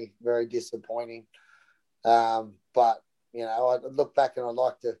 definitely very disappointing. But I look back and I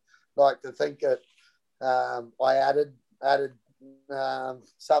like to think that I added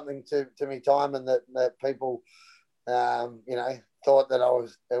something to me time, and that people thought that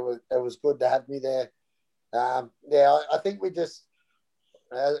it was good to have me there. I think we just,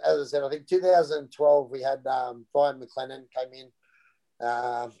 as I said, I think 2012 we had Brian McLennan came in,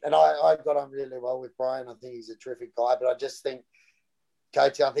 and I got on really well with Brian. I think he's a terrific guy, but I just think,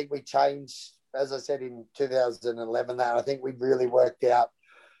 Coach, I think we changed, as I said, in 2011, that I think we really worked out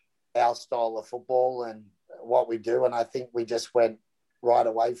our style of football, and what we do, and I think we just went right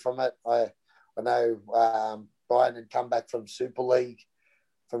away from it. I know Brian had come back from Super League,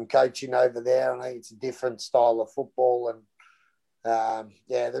 from coaching over there, and I think it's a different style of football. And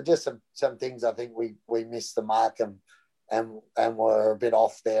there are just some things I think we missed the mark and were a bit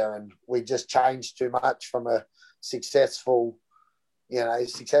off there, and we just changed too much from a successful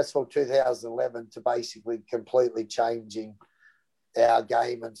 2011 to basically completely changing our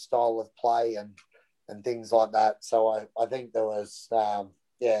game and style of play and things like that. So I think there was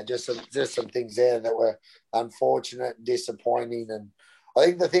just some things there that were unfortunate and disappointing. And I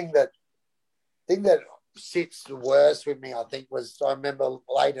think the thing that sits the worst with me, I think, was I remember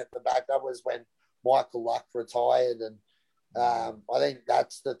late at the back, that was when Michael Luck retired, and I think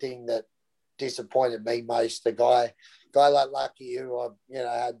that's the thing that disappointed me most. The guy like Lucky, who I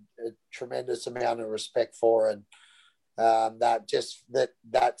had a tremendous amount of respect for, and that's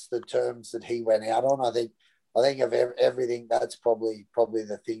the terms that he went out on. I think of everything, that's probably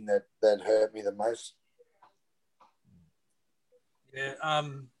the thing that hurt me the most. Yeah.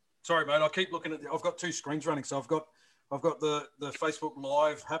 Sorry, mate. I keep looking at. I've got two screens running, so I've got the Facebook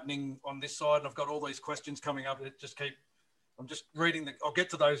Live happening on this side, and I've got all these questions coming up. I'm just reading I'll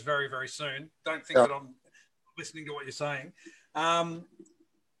get to those very, very soon. Don't think that I'm listening to what you're saying.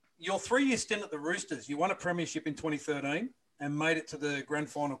 Your 3-year stint at the Roosters, you won a premiership in 2013 and made it to the grand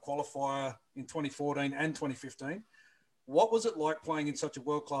final qualifier in 2014 and 2015. What was it like playing in such a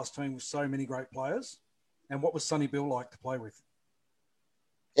world-class team with so many great players? And what was Sonny Bill like to play with?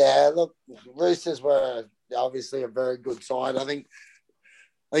 Yeah, look, Roosters were obviously a very good side. I think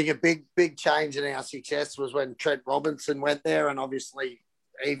a big change in our success was when Trent Robinson went there, and obviously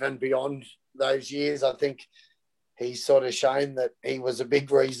even beyond those years, I think he's sort of shown that he was a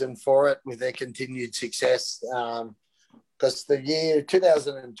big reason for it with their continued success. Because the year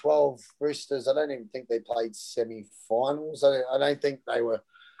 2012 Roosters, I don't even think they played semi-finals. I don't think they were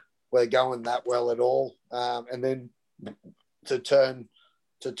going that well at all. And then to turn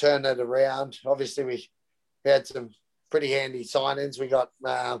it around, obviously we had some pretty handy signings. We got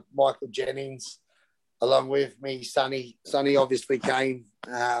Michael Jennings along with me. Sonny obviously came.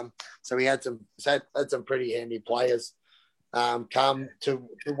 So we had some pretty handy players come to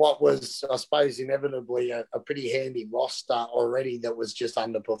what was, I suppose, inevitably a pretty handy roster already that was just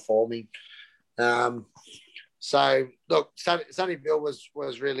underperforming. So look, Sonny Bill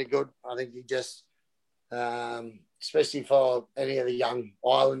was really good. I think he just, especially for any of the young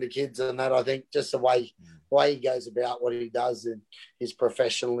Islander kids and that, I think just the way he goes about what he does and his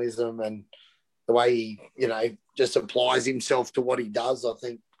professionalism and the way he, just applies himself to what he does, I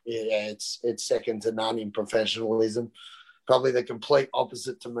think, it's second to none in professionalism. Probably the complete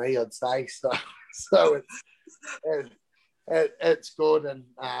opposite to me, I'd say. So it's good, and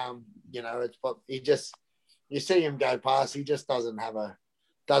it's what you see him go past. He just doesn't have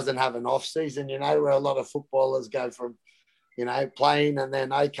an off season, where a lot of footballers go from, playing and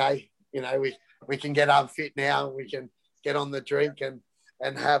then we can get unfit now, we can get on the drink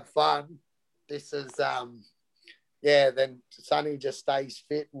and have fun. This is then Sonny just stays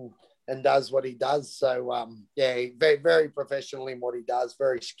fit and does what he does. So very, very professional in what he does,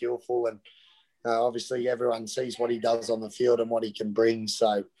 very skillful, and obviously everyone sees what he does on the field and what he can bring.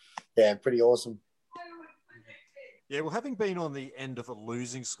 So pretty awesome. Yeah, well, having been on the end of a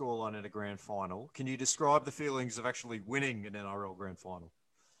losing scoreline in a grand final, can you describe the feelings of actually winning an NRL grand final?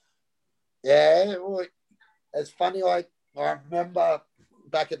 Yeah, well, it's funny. I remember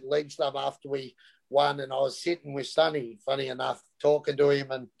back at League Club after we won, and I was sitting with Sonny, funny enough, talking to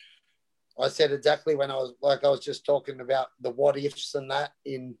him, and I said exactly when I was just talking about the what ifs and that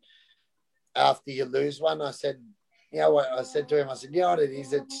after you lose one. I said, I said to him, I said, what it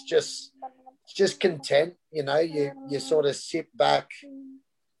is? It's just content. You sort of sit back,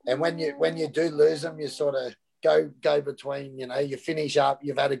 and when you do lose them, you sort of go between. You finish up.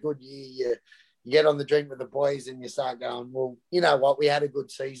 You've had a good year. You get on the drink with the boys, and you start going, well, you know what? We had a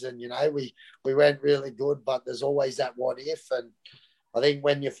good season. We went really good, but there's always that what if. And I think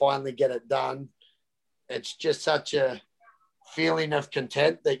when you finally get it done, it's just such a feeling of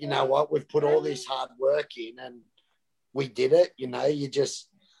content that, we've put all this hard work in and we did it.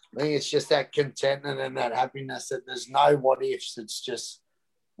 I think it's just that contentment and that happiness that there's no what ifs. It's just,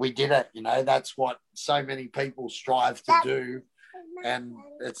 we did it. That's what so many people strive to do. And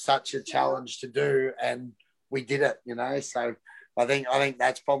it's such a challenge to do. And we did it, So I think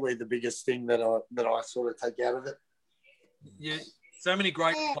that's probably the biggest thing that I sort of take out of it. Yeah. So many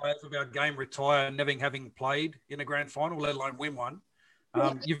great players of our game retire, never having played in a grand final, let alone win one.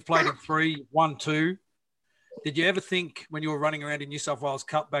 You've played in 3, won 2. Did you ever think when you were running around in New South Wales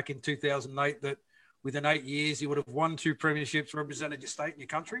Cup back in 2008 that within 8 years you would have won 2 premierships, represented your state and your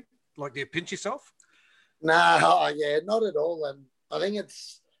country? Like, do you pinch yourself? No, yeah, not at all. And I think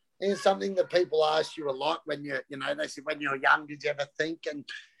it's something that people ask you a lot when they say, when you're young, did you ever think? And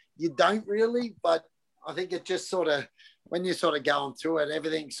you don't really, but I think it just sort of, when you're sort of going through it,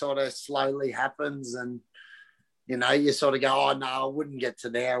 everything sort of slowly happens, and you sort of go, oh no, I wouldn't get to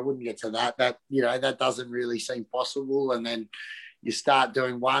there, I wouldn't get to that. That that doesn't really seem possible. And then you start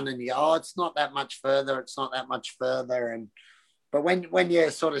doing one, and you go, oh, it's not that much further, it's not that much further. But when you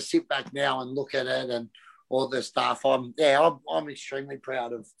sort of sit back now and look at it and all the stuff, I'm extremely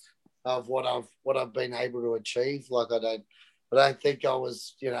proud of what I've been able to achieve. Like, I don't think I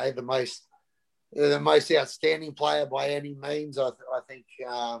was the most outstanding player by any means. I think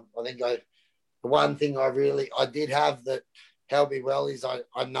the one thing I did have that helped me well is I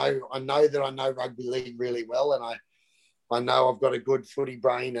know that I know rugby league really well, and I know I've got a good footy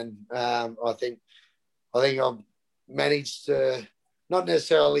brain, and I think I've managed to not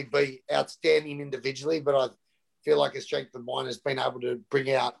necessarily be outstanding individually, but I feel like a strength of mine has been able to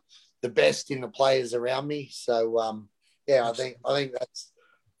bring out the best in the players around me. So I think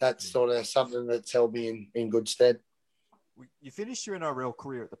that's sort of something that's held me in good stead. You finished your NRL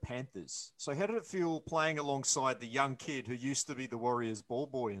career at the Panthers. So how did it feel playing alongside the young kid who used to be the Warriors ball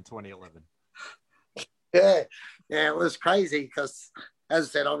boy in 2011? Yeah, it was crazy because, as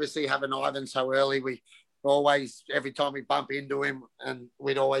I said, obviously having Ivan so early, we always, every time we bump into him, and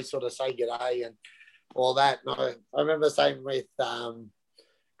we'd always sort of say g'day and all that. And I remember saying with,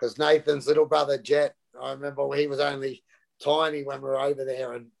 because Nathan's little brother, Jet, I remember he was only tiny when we were over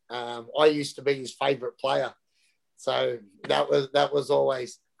there, and I used to be his favourite player. So that was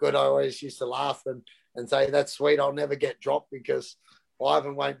always good. I always used to laugh and say, that's sweet, I'll never get dropped because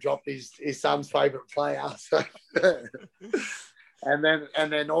Ivan won't drop his son's favourite player. So, and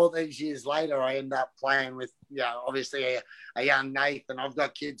then all these years later, I end up playing with, obviously a young Nathan. I've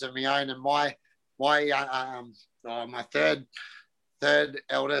got kids of my own, and my third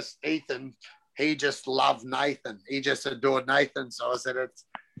eldest, Ethan, he just loved Nathan. He just adored Nathan. So I said,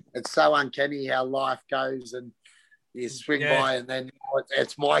 it's so uncanny how life goes, and you swing by, and then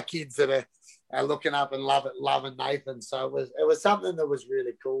it's my kids that are looking up and loving Nathan. So it was something that was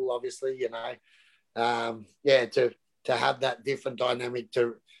really cool, obviously, to have that different dynamic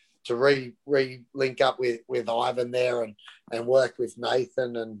to link up with Ivan there and work with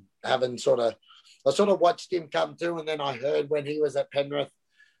Nathan, and having I sort of watched him come through. And then I heard when he was at Penrith,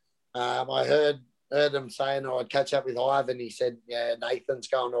 I heard him saying, I'd catch up with Ivan. He said, yeah, Nathan's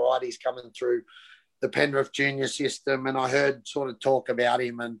going all right. He's coming through the Penrith junior system. And I heard sort of talk about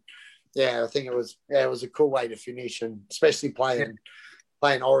him. And I think it was a cool way to finish, and especially playing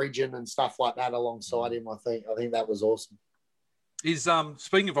Origin and stuff like that alongside him. I think that was awesome. Is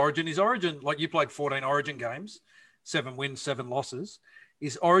speaking of Origin, like, you played 14 Origin games, 7 wins, 7 losses.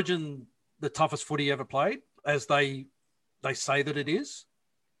 Is Origin the toughest footy you ever played, as they say that it is?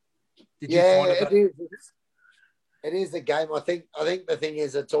 Did you find it is. It is a game. I think the thing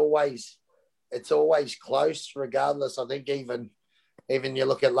is, it's always close regardless. I think even you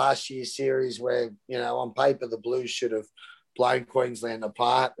look at last year's series where, on paper the Blues should have blown Queensland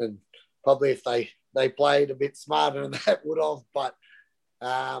apart, and probably if they played a bit smarter than that would have. But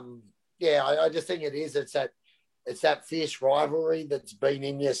I just think it is. It's that fierce rivalry that's been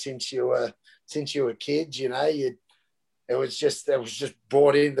in you since you were kids. It was just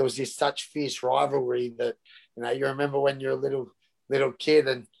brought in. There was this such fierce rivalry that you remember when you're a little kid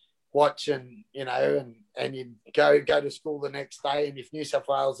and watching, and you'd go to school the next day, and if New South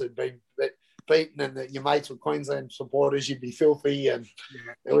Wales had been beaten and that your mates were Queensland supporters, you'd be filthy. And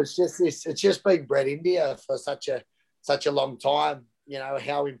it was just this. It's just been bred into you for such a long time.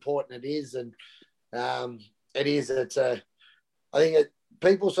 How important it is, and it is. I think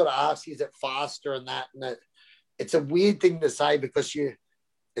people sort of ask, is it faster and that, and it's a weird thing to say because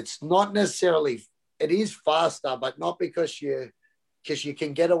it's not necessarily. It is faster, but not because you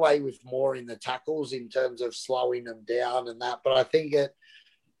can get away with more in the tackles in terms of slowing them down and that. But I think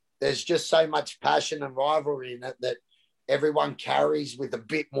there's just so much passion and rivalry in it that everyone carries with a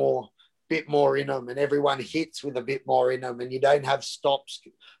bit more in them, and everyone hits with a bit more in them, and you don't have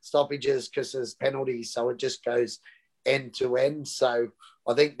stoppages because there's penalties. So it just goes end to end. So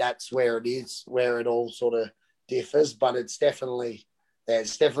I think that's where it is, where it all sort of differs. But it's definitely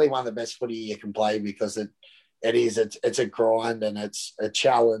one of the best footy you can play because it's a grind and it's a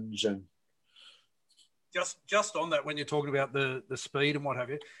challenge. And just on that, when you're talking about the speed and what have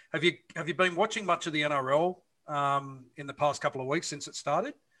you been watching much of the NRL in the past couple of weeks since it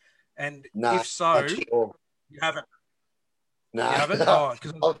started? And no, if so, sure. you haven't. No, you haven't. Oh,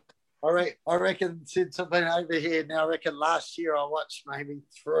 I reckon since I've been over here now, I reckon last year I watched maybe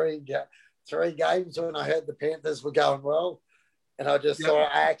three games when I heard the Panthers were going well, and I just thought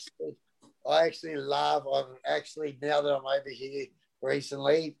I actually love. I'm actually, now that I'm over here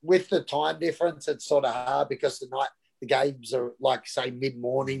recently, with the time difference, it's sort of hard because the games are like say mid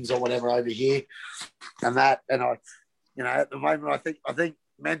mornings or whatever over here, and I, at the moment I think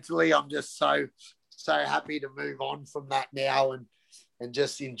mentally I'm just so happy to move on from that now and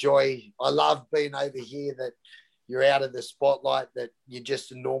just enjoy. I love being over here, that you're out of the spotlight, that you're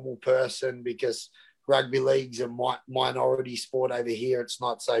just a normal person, because rugby league's a minority sport over here. It's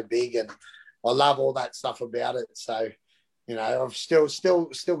not so big, and I love all that stuff about it. So, I've still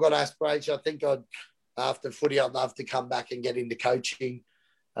got aspirations. I think after footy, I'd love to come back and get into coaching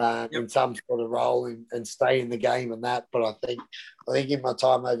in some sort of role and stay in the game and that. But I think in my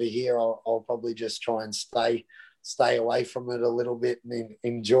time over here, I'll probably just try and stay away from it a little bit and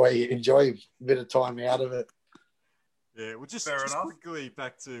enjoy a bit of time out of it. Yeah, well, just quickly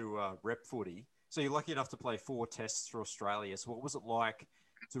back to rep footy. So you're lucky enough to play 4 tests for Australia. So what was it like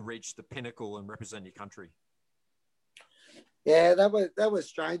to reach the pinnacle and represent your country? Yeah, that was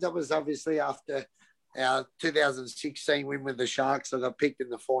strange. That was obviously after our 2016 win with the Sharks. I got picked in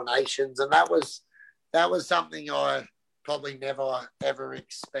the Four Nations, and that was something I probably never ever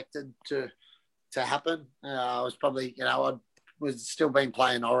expected to happen. I was probably, I was still been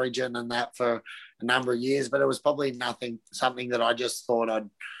playing Origin and that for a number of years, but it was probably something that I just thought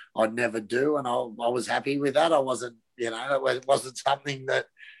I'd never do, and I was happy with that. I wasn't, it wasn't something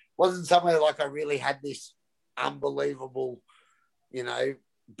like I really had this unbelievable,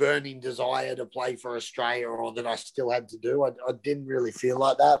 burning desire to play for Australia, or that I still had to do. I didn't really feel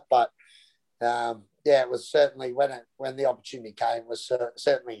like that, but it was certainly when the opportunity came, it was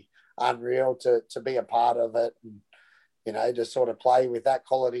certainly unreal to be a part of it, and to sort of play with that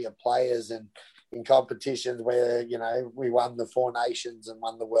quality of players and in competitions where we won the Four Nations and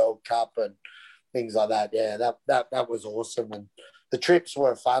won the World Cup and things like that. Yeah, that was awesome, and the trips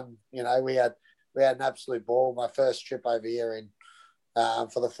were fun. We had an absolute ball. My first trip over here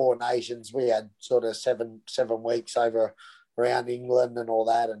for the Four Nations, we had sort of seven weeks over around England and all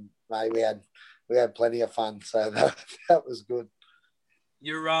that, and mate, we had plenty of fun. So that was good.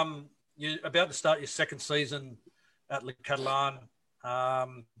 You're about to start your second season at Le Catalan.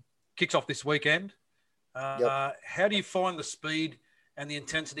 Kicks off this weekend. How do you find the speed and the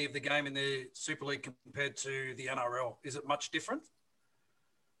intensity of the game in the Super League compared to the NRL? Is it much different?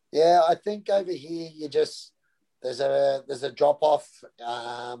 Yeah, I think over here there's a drop off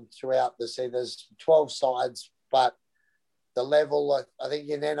throughout the season. There's 12 sides, but the level, I think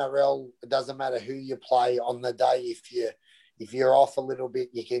in NRL, it doesn't matter who you play on the day. If you're off a little bit,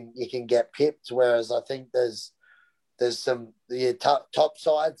 you can get pipped. Whereas I think there's some top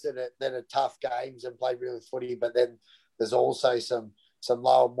sides that are tough games and play really footy, but then there's also some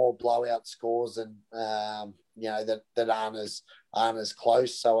lower, more blowout scores and that aren't as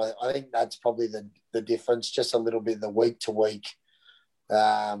close. So I think that's probably the difference. Just a little bit the week to week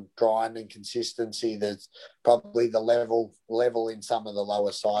grind and consistency. There's probably the level in some of the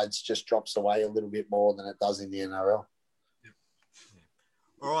lower sides just drops away a little bit more than it does in the NRL.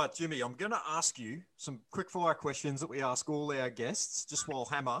 All right, Jimmy, I'm going to ask you some quick-fire questions that we ask all our guests, just while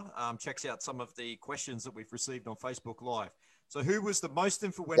Hammer checks out some of the questions that we've received on Facebook Live. So who was the most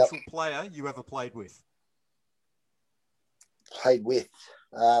influential player you ever played with? Played with?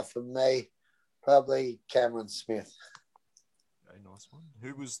 For me, probably Cameron Smith. Okay, nice one.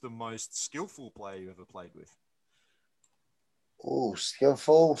 Who was the most skillful player you ever played with? Oh,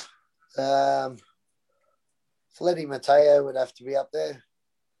 skillful. Fletty Mateo would have to be up there.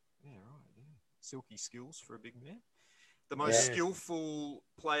 Yeah, right. Yeah. Silky skills for a big man. The most skillful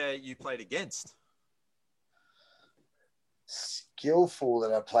player you played against? Skillful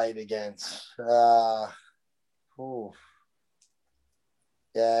that I played against?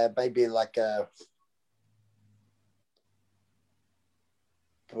 Yeah, maybe like a...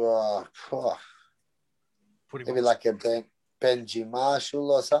 maybe like a Benji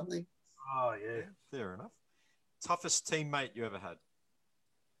Marshall or something. Oh, yeah. Fair enough. Toughest teammate you ever had?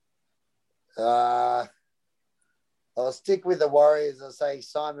 I'll stick with the Warriors. I'll say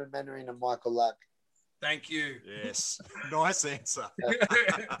Simon Mannering and Michael Luck. Thank you. Yes. Nice answer.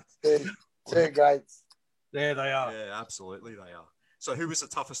 Two greats. There they are. Yeah, absolutely they are. So who was the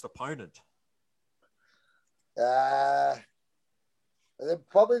toughest opponent?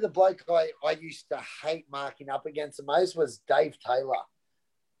 Probably the bloke I used to hate marking up against the most was Dave Taylor.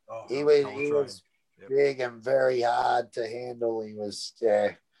 Oh, he was big and very hard to handle. He was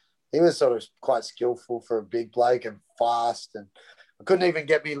sort of quite skillful for a big bloke and fast, and I couldn't even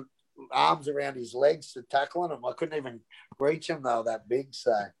get me arms around his legs to tackling him. I couldn't even reach him. They were that big,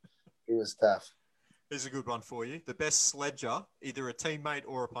 so he was tough. Here's a good one for you. The best sledger, either a teammate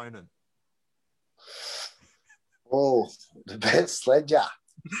or opponent. Oh, the best sledger.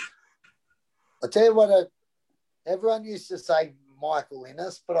 I tell you what, everyone used to say Michael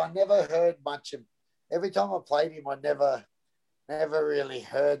Innes, but I never heard much of. Every time I played him, I never really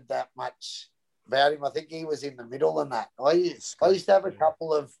heard that much about him. I think he was in the middle and that. I used to have a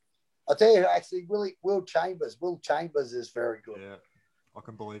couple of. I tell you, actually, Will Chambers. Will Chambers is very good. Yeah, I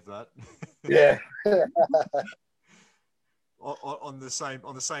can believe that. Yeah. on the same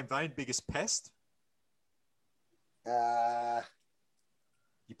vein, biggest pest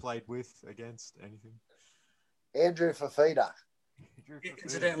you played with, against, anything? Andrew Fafita.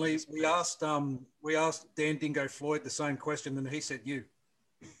 Incidentally, we asked Dan Dingo Floyd the same question, and he said you.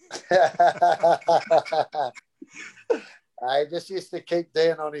 I just used to keep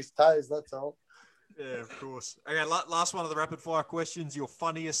Dan on his toes. That's all. Yeah, of course. Okay, last one of the rapid fire questions. Your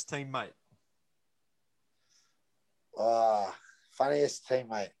funniest teammate. Funniest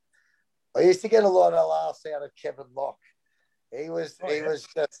teammate. I used to get a lot of laughs out of Kevin Locke. He was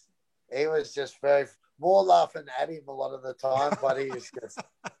just very more laughing at him a lot of the time, but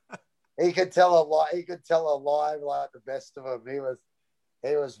he could tell a lie. He could tell a lie like the best of them.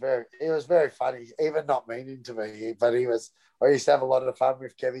 He was very funny, even not meaning to be. But I used to have a lot of fun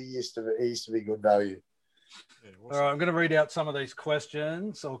with Kevin. He used to be good value. Yeah, awesome. All right, I'm going to read out some of these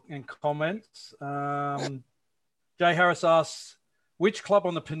questions and comments. Jay Harris asks, which club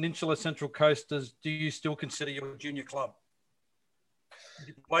on the Peninsula Central Coast do you still consider your junior club?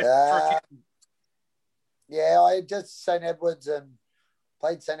 Yeah, I just St. Edwards and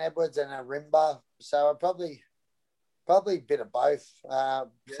played St. Edwards and Arimba. So I probably a bit of both.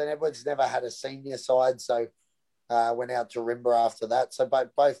 St. Edwards never had a senior side, so went out to Arimba after that. So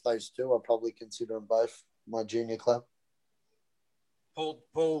both those two, I probably consider them both my junior club. Paul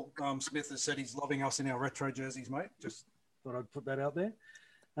Smith has said he's loving us in our retro jerseys, mate. Just thought I'd put that out there.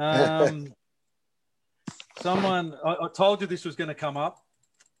 I told you this was going to come up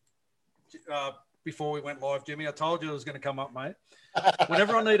before we went live, Jimmy. I told you it was going to come up, mate.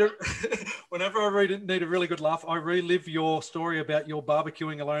 Whenever I need a really good laugh, I relive your story about your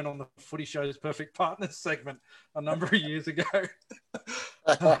barbecuing alone on the Footy Show's Perfect Partners segment a number of years ago.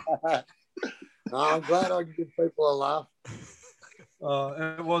 I'm glad I can give people a laugh.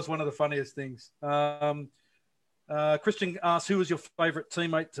 It was one of the funniest things. Christian asks, who was your favourite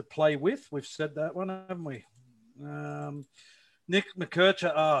teammate to play with? We've said that one, haven't we? Nick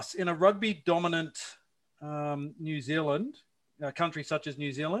McKercher asks, in a rugby-dominant New Zealand, country such as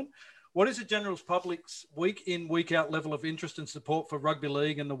New Zealand, what is the general public's week in, week out level of interest and support for rugby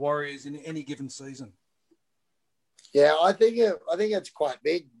league and the Warriors in any given season? Yeah, I think it's quite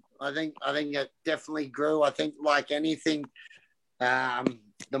big. I think it definitely grew. I think like anything,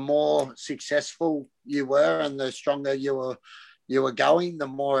 the more successful you were and the stronger you were going, the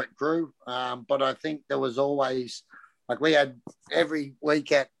more it grew. But I think there was always, like we had every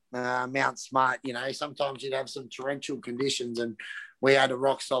week at Mount Smart, sometimes you'd have some torrential conditions and we had a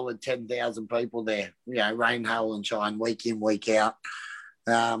rock solid 10,000 people there, rain, hail and shine, week in, week out.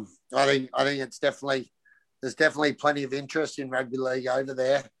 I think there's definitely plenty of interest in rugby league over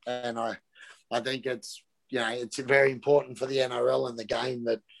there. And I think it's very important for the NRL and the game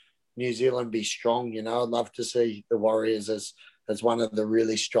that New Zealand be strong. I'd love to see the Warriors as one of the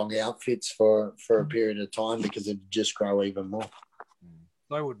really strong outfits for a period of time because it'd just grow even more.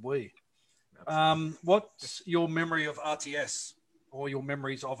 So would we. What's your memory of RTS or your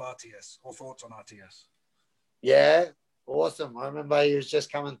memories of RTS or thoughts on RTS? Yeah, awesome. I remember he was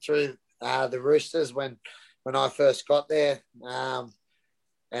just coming through the Roosters when I first got there. And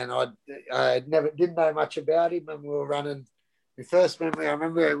I didn't know much about him, and we were running. My first memory, I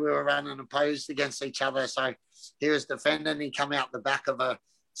remember we were running opposed against each other. So he was defending. He come out the back of a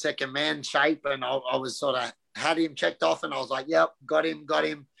second man shape, and I was sort of had him checked off, and I was like, "Yep, got him."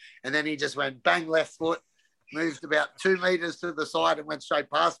 And then he just went bang left foot, moved about 2 meters to the side, and went straight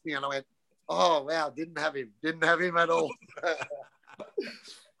past me. And I went, "Oh wow, didn't have him at all."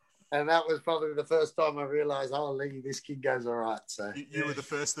 And that was probably the first time I realised, Lee, this kid goes all right. So you were the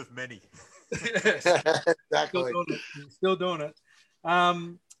first of many. Yes. Exactly. Still doing it.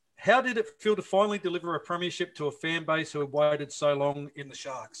 How did it feel to finally deliver a premiership to a fan base who had waited so long in the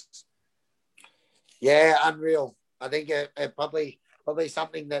Sharks? Yeah, unreal. I think it probably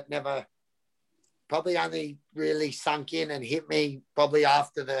something that probably only really sunk in and hit me probably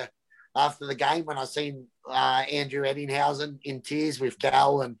after the game when I seen Andrew Eddinghausen in tears with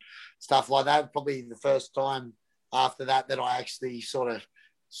Cal and stuff like that. Probably the first time after that I actually sort of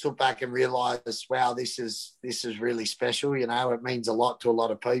sit back and realise, wow, this is really special. You know, it means a lot to a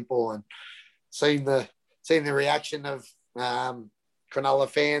lot of people, and seeing the reaction of Cronulla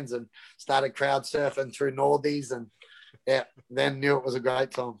fans, and started crowd surfing through Northies, and then knew it was a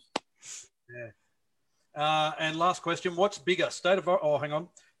great time. Yeah. And last question: what's bigger, state of? Oh, hang on,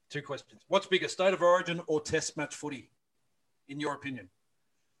 2 questions. What's bigger, state of origin or Test match footy, in your opinion?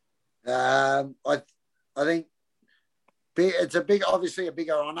 I think it's obviously a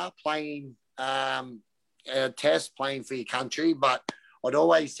bigger honour playing a Test, playing for your country. But I'd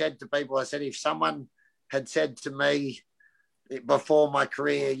always said to people, I said, if someone had said to me before my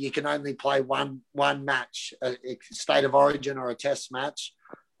career, you can only play one match, a state of origin or a Test match,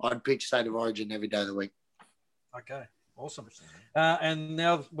 I'd pick state of origin every day of the week. Okay, awesome. And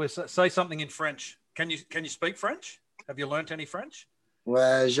now we'll say something in French. Can you speak French? Have you learnt any French?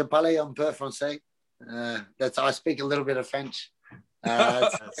 Ouais, je parle un peu français. I speak a little bit of French.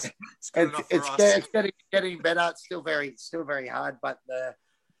 It's getting better. It's still very hard, but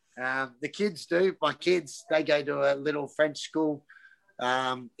the kids do. My kids, they go to a little French school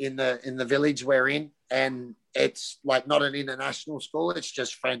in the village we're in, and it's like not an international school. It's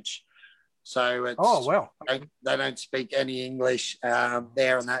just French. So it's, wow. They don't speak any English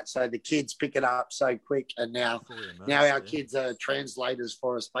there and that. So the kids pick it up so quick. And now our kids are translators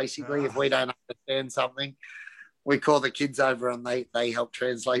for us. Basically, if we don't understand something, we call the kids over and they help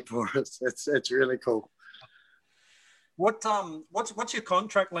translate for us. It's really cool. What's your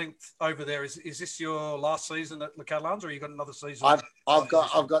contract length over there? Is this your last season at Le Catalans, or you got another season? I've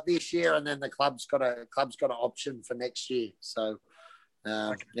got this year, and then the club's got an option for next year. So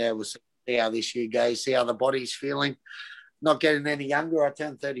we'll see how this year goes, see how the body's feeling. Not getting any younger. I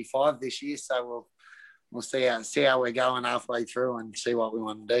turned 35 this year, so we'll see how we're going halfway through and see what we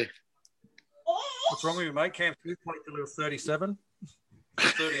want to do. What's wrong with you, mate? Cam, you played till you were 37,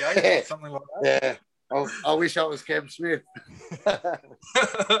 38, something like that. Yeah, I wish I was Cam Smith.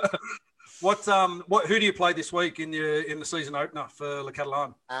 Who do you play this week in the season opener for Le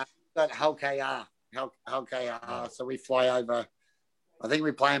Catalan? Got Hull KR. So we fly over. I think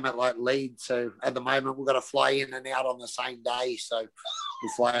we play them at like Leeds. So at the moment, we've got to fly in and out on the same day. So we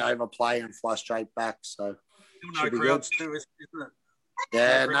fly over, play, and fly straight back. So no crowds too, isn't it?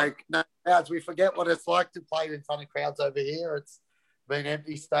 Yeah, no crowds. We forget what it's like to play in front of crowds over here. It's been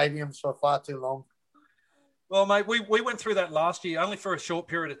empty stadiums for far too long. Well, mate, we went through that last year, only for a short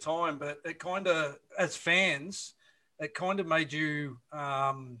period of time, but it kind of, as fans, it kind of made you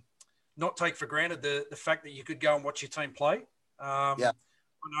not take for granted the fact that you could go and watch your team play. I know,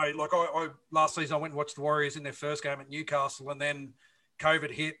 like I last season I went and watched the Warriors in their first game at Newcastle, and then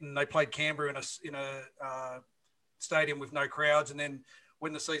COVID hit and they played Canberra in a stadium with no crowds. And then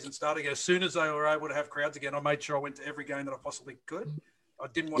when the season started, as soon as they were able to have crowds again, I made sure I went to every game that I possibly could. I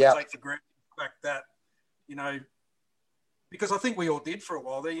didn't want to take for granted the fact that, you know, because I think we all did for a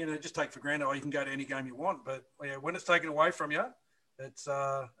while there, you know, just take for granted, you can go to any game you want. But when it's taken away from you, it's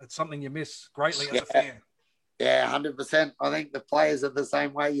something you miss greatly as a fan. Yeah, 100%. I think the players are the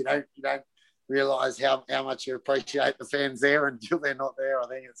same way. You don't realise how much you appreciate the fans there until they're not there. I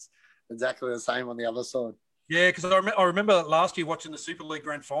think it's exactly the same on the other side. Yeah, because I remember last year watching the Super League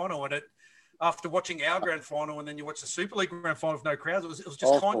Grand Final, and after watching our Grand Final, and then you watch the Super League Grand Final with no crowds, it was just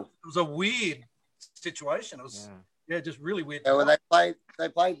awful. It was a weird situation. It was just really weird. Yeah, well, they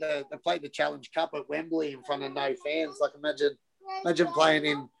played the Challenge Cup at Wembley in front of no fans. Like imagine playing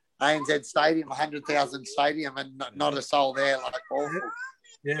in ANZ Stadium, 100,000 stadium, and not a soul there. Like awful.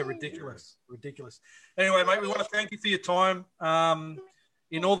 Yeah, ridiculous. Anyway, mate, we want to thank you for your time.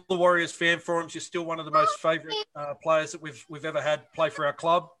 In all the Warriors fan forums, you're still one of the most favourite players that we've ever had play for our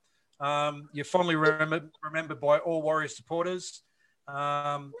club. You're fondly remembered by all Warriors supporters.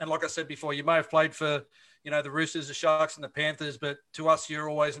 And like I said before, you may have played for, the Roosters, the Sharks, and the Panthers, but to us, you're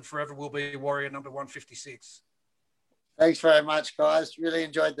always and forever will be Warrior number 156. Thanks very much, guys. Really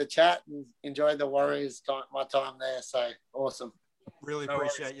enjoyed the chat and enjoyed the Warriors my time there. So awesome. Really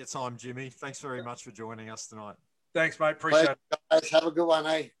appreciate your time, Jimmy. Thanks very much for joining us tonight. Thanks, mate. Appreciate it. Guys, have a good one,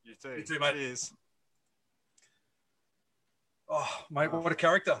 eh? You too. You too, mate. Cheers. Oh, mate, what a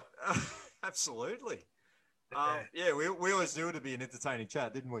character. Absolutely. We always knew it would be an entertaining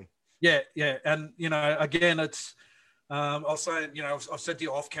chat, didn't we? Yeah. And, again, it's, I was saying, I've said to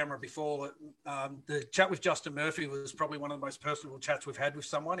you off camera before that the chat with Justin Murphy was probably one of the most personable chats we've had with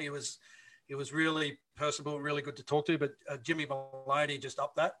someone. He was really personable and really good to talk to, but Jimmy Maloney just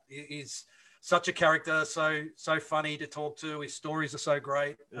upped that. He's such a character, so funny to talk to. His stories are so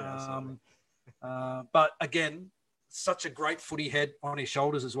great. Yeah, but again, such a great footy head on his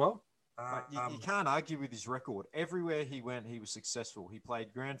shoulders as well. But you can't argue with his record. Everywhere he went, he was successful. He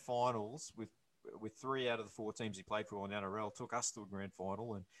played grand finals with 3 out of the 4 teams he played for in NRL, took us to a grand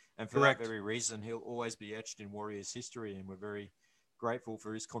final. And for Correct. that very reason, he'll always be etched in Warriors history. And we're very grateful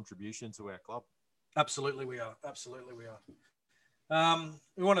for his contribution to our club. Absolutely, we are. Absolutely, we are.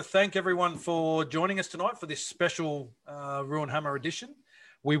 We want to thank everyone for joining us tonight for this special Roo Hammer edition.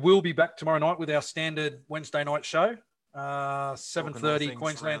 We will be back tomorrow night with our standard Wednesday night show, 7:30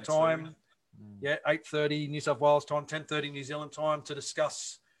 Queensland time. Yeah, 8:30 New South Wales time, 10:30 New Zealand time to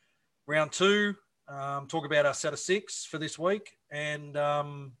discuss round 2, talk about our set of 6 for this week, and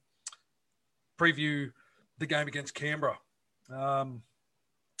preview the game against Canberra.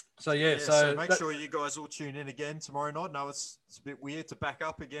 So make sure you guys all tune in again tomorrow night. No, it's a bit weird to back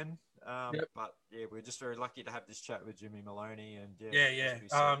up again. But yeah, we're just very lucky to have this chat with Jimmy Maloney, and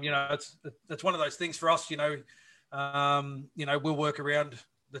it's one of those things for us. We'll work around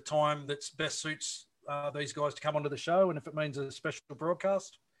the time that's best suits these guys to come onto the show, and if it means a special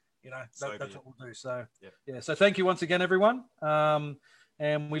broadcast, that's what we'll do. So so thank you once again, everyone,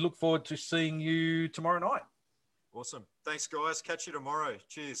 and we look forward to seeing you tomorrow night. Awesome. Thanks, guys. Catch you tomorrow.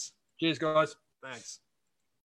 Cheers. Cheers, guys. Thanks.